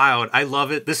 it's wild. I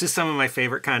love it. This is some of my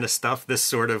favorite kind of stuff, this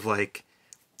sort of like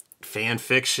fan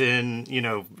fiction, you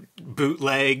know,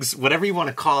 bootlegs, whatever you want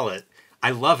to call it. I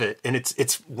love it, and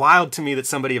it's wild to me that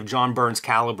somebody of John Byrne's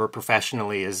caliber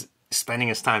professionally is spending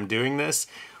his time doing this.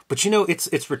 But you know,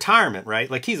 it's retirement, right?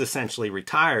 Like he's essentially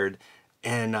retired,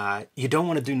 and you don't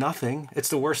want to do nothing. It's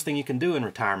the worst thing you can do in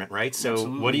retirement, right? So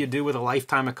Absolutely. What do you do with a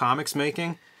lifetime of comics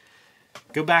making?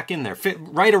 Go back in there,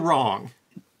 right or wrong.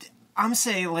 I'm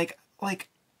saying like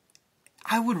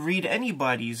I would read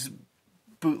anybody's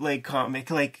bootleg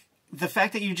comic. Like the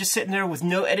fact that you're just sitting there with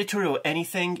no editorial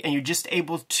anything, and you're just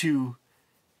able to,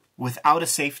 without a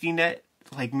safety net,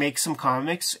 like make some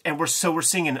comics, and we're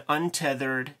seeing an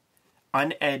untethered,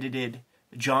 unedited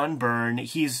John Byrne.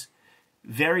 He's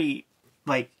very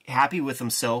like happy with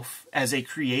himself as a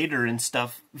creator and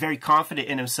stuff, very confident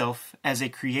in himself as a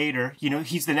creator. You know,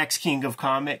 he's the next king of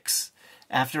comics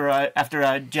after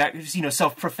Jack, you know,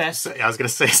 self-professed. I was going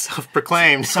to say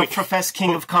self-proclaimed. Self-professed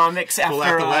king of comics. Pull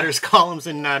after out the letters columns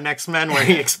in Next Men where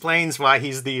he explains why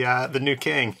he's the new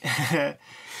king.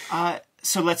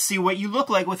 So let's see what you look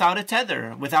like without a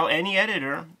tether, without any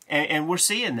editor, and we're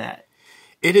seeing that.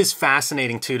 It is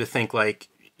fascinating, too, to think, like,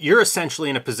 you're essentially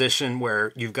in a position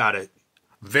where you've got a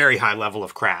very high level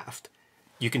of craft.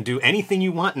 You can do anything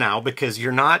you want now because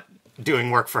you're not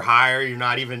doing work for hire. You're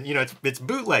not even, you know, it's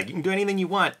bootleg. You can do anything you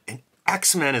want. And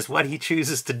X-Men is what he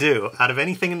chooses to do. Out of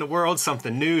anything in the world,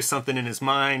 something new, something in his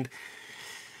mind,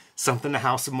 something the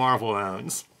House of Marvel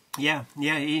owns. Yeah.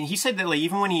 He said that, like,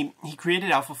 even when he created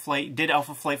Alpha Flight, did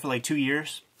Alpha Flight for like 2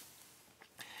 years,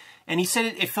 and he said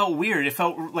it felt weird. It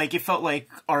felt like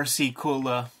RC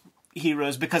Cola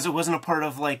heroes because it wasn't a part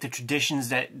of like the traditions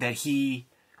that he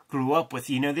grew up with.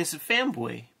 You know, this is a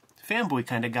fanboy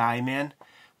kind of guy, man.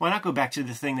 Why not go back to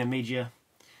the thing that made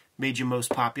you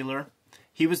most popular?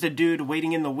 He was the dude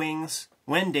waiting in the wings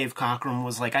when Dave Cockrum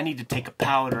was like, I need to take a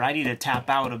powder, I need to tap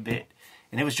out a bit,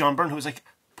 and it was John Byrne who was like,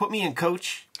 put me in,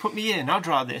 coach, put me in, I'll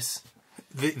draw this.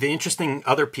 The interesting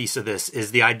other piece of this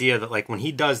is the idea that, like, when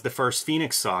he does the first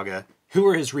Phoenix Saga, who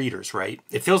are his readers, right?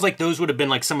 It feels like those would have been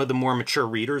like some of the more mature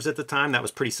readers at the time. That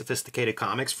was pretty sophisticated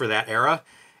comics for that era.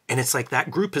 And it's like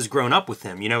that group has grown up with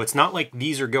him. You know, it's not like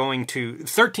these are going to...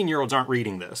 13-year-olds aren't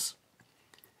reading this.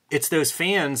 It's those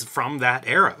fans from that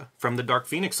era, from the Dark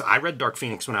Phoenix. I read Dark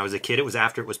Phoenix when I was a kid. It was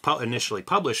after it was initially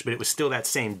published, but it was still that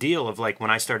same deal of, like,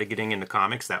 when I started getting into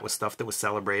comics, that was stuff that was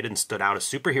celebrated and stood out as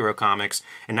superhero comics.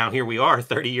 And now here we are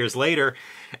 30 years later,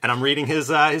 and I'm reading his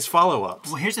follow-ups.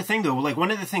 Well, here's the thing, though. Like,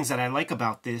 one of the things that I like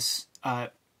about this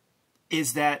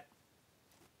is that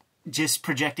just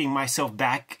projecting myself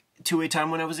back to a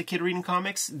time when I was a kid reading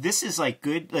comics, this is, like,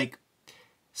 good, like...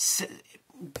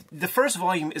 The first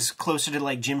volume is closer to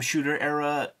like Jim Shooter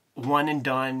era, one and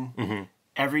done. Mm-hmm.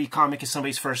 Every comic is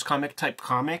somebody's first comic type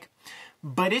comic,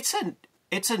 but it's a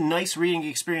nice reading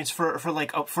experience for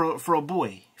a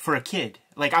boy, for a kid.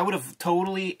 Like, I would have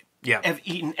totally have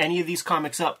eaten any of these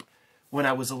comics up when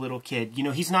I was a little kid. You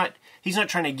know, he's not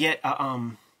trying to get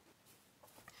an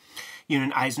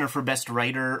Eisner for best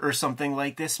writer or something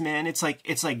like this, man. It's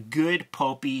like good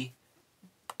pulpy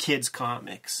kids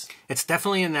comics. It's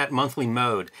definitely in that monthly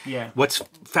mode. Yeah. What's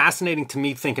fascinating to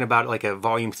me thinking about like a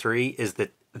volume 3 is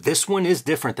that this one is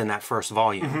different than that first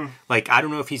volume. Mm-hmm. Like, I don't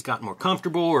know if he's gotten more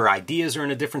comfortable or ideas are in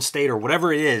a different state or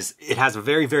whatever it is. It has a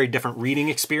very, very different reading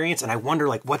experience. And I wonder,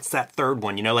 like, what's that third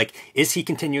one? You know, like, is he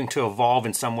continuing to evolve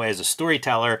in some way as a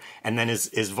storyteller? And then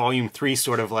is volume 3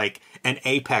 sort of like an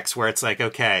apex where it's like,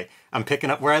 okay, I'm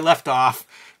picking up where I left off,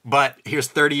 but here's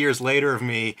 30 years later of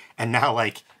me, and now,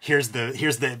 like, here's the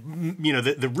you know,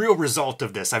 the real result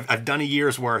of this. I've done a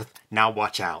year's worth. Now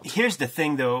watch out. Here's the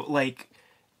thing, though. Like,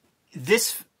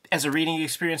 this as a reading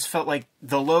experience felt like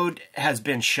the load has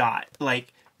been shot.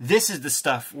 Like, this is the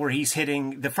stuff where he's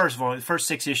hitting the first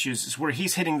 6 issues is where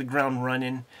he's hitting the ground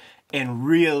running and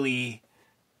really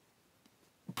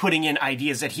putting in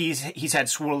ideas that he's had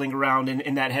swirling around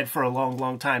in that head for a long,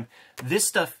 long time. This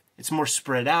stuff, it's more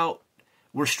spread out.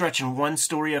 We're stretching one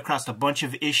story across a bunch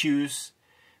of issues,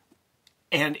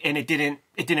 and it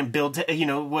didn't build to, you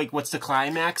know, like, what's the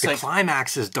climax? The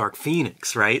climax is Dark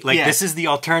Phoenix, right? Like, this is the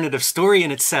alternative story,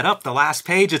 and it's set up. The last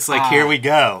page, it's like, here we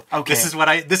go. Okay.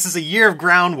 This is a year of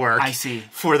groundwork. I see.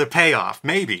 For the payoff,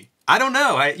 maybe. I don't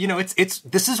know.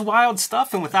 This is wild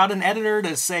stuff, and without an editor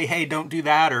to say, hey, don't do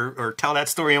that or tell that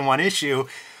story in one issue,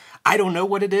 I don't know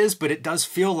what it is, but it does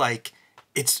feel like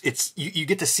you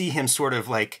get to see him sort of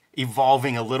like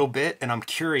evolving a little bit, and I'm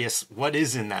curious what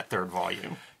is in that third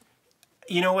volume.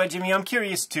 You know what, Jimmy? I'm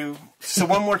curious too. So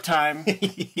one more time,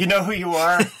 you know who you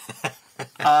are.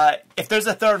 If there's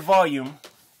a third volume,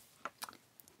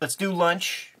 let's do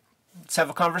lunch. Let's have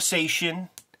a conversation,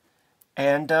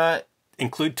 and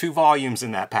include 2 volumes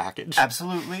in that package.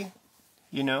 Absolutely.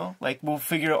 You know, like, we'll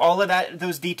figure all of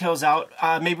those details out.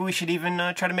 Maybe we should even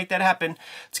try to make that happen.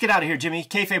 Let's get out of here, Jimmy.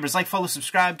 Kayfabers, like, follow,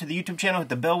 subscribe to the YouTube channel. Hit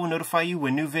the bell will notify you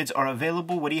when new vids are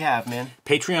available. What do you have, man?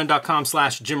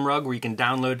 Patreon.com/JimRugg, where you can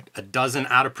download a dozen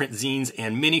out-of-print zines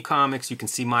and mini comics. You can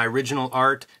see my original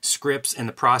art, scripts, and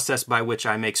the process by which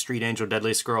I make Street Angel,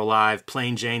 Deadliest Girl Alive,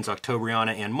 Plain Jane's,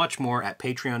 Octobriana, and much more at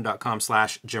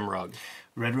Patreon.com/JimRugg.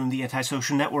 Red Room, the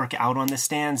Antisocial Network, out on the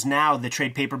stands now. The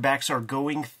trade paperbacks are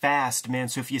going fast, man.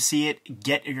 So if you see it,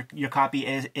 get your copy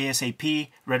ASAP.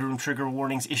 Red Room Trigger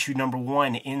Warnings, issue number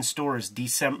 1 in stores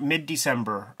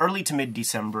mid-December, early to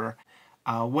mid-December.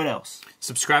 What else?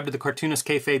 Subscribe to the Cartoonist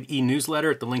Kayfabe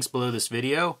e-newsletter at the links below this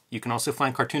video. You can also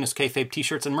find Cartoonist Kayfabe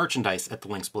t-shirts and merchandise at the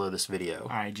links below this video. All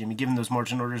right, Jimmy, given those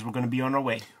margin orders, we're going to be on our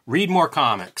way. Read more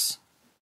comics.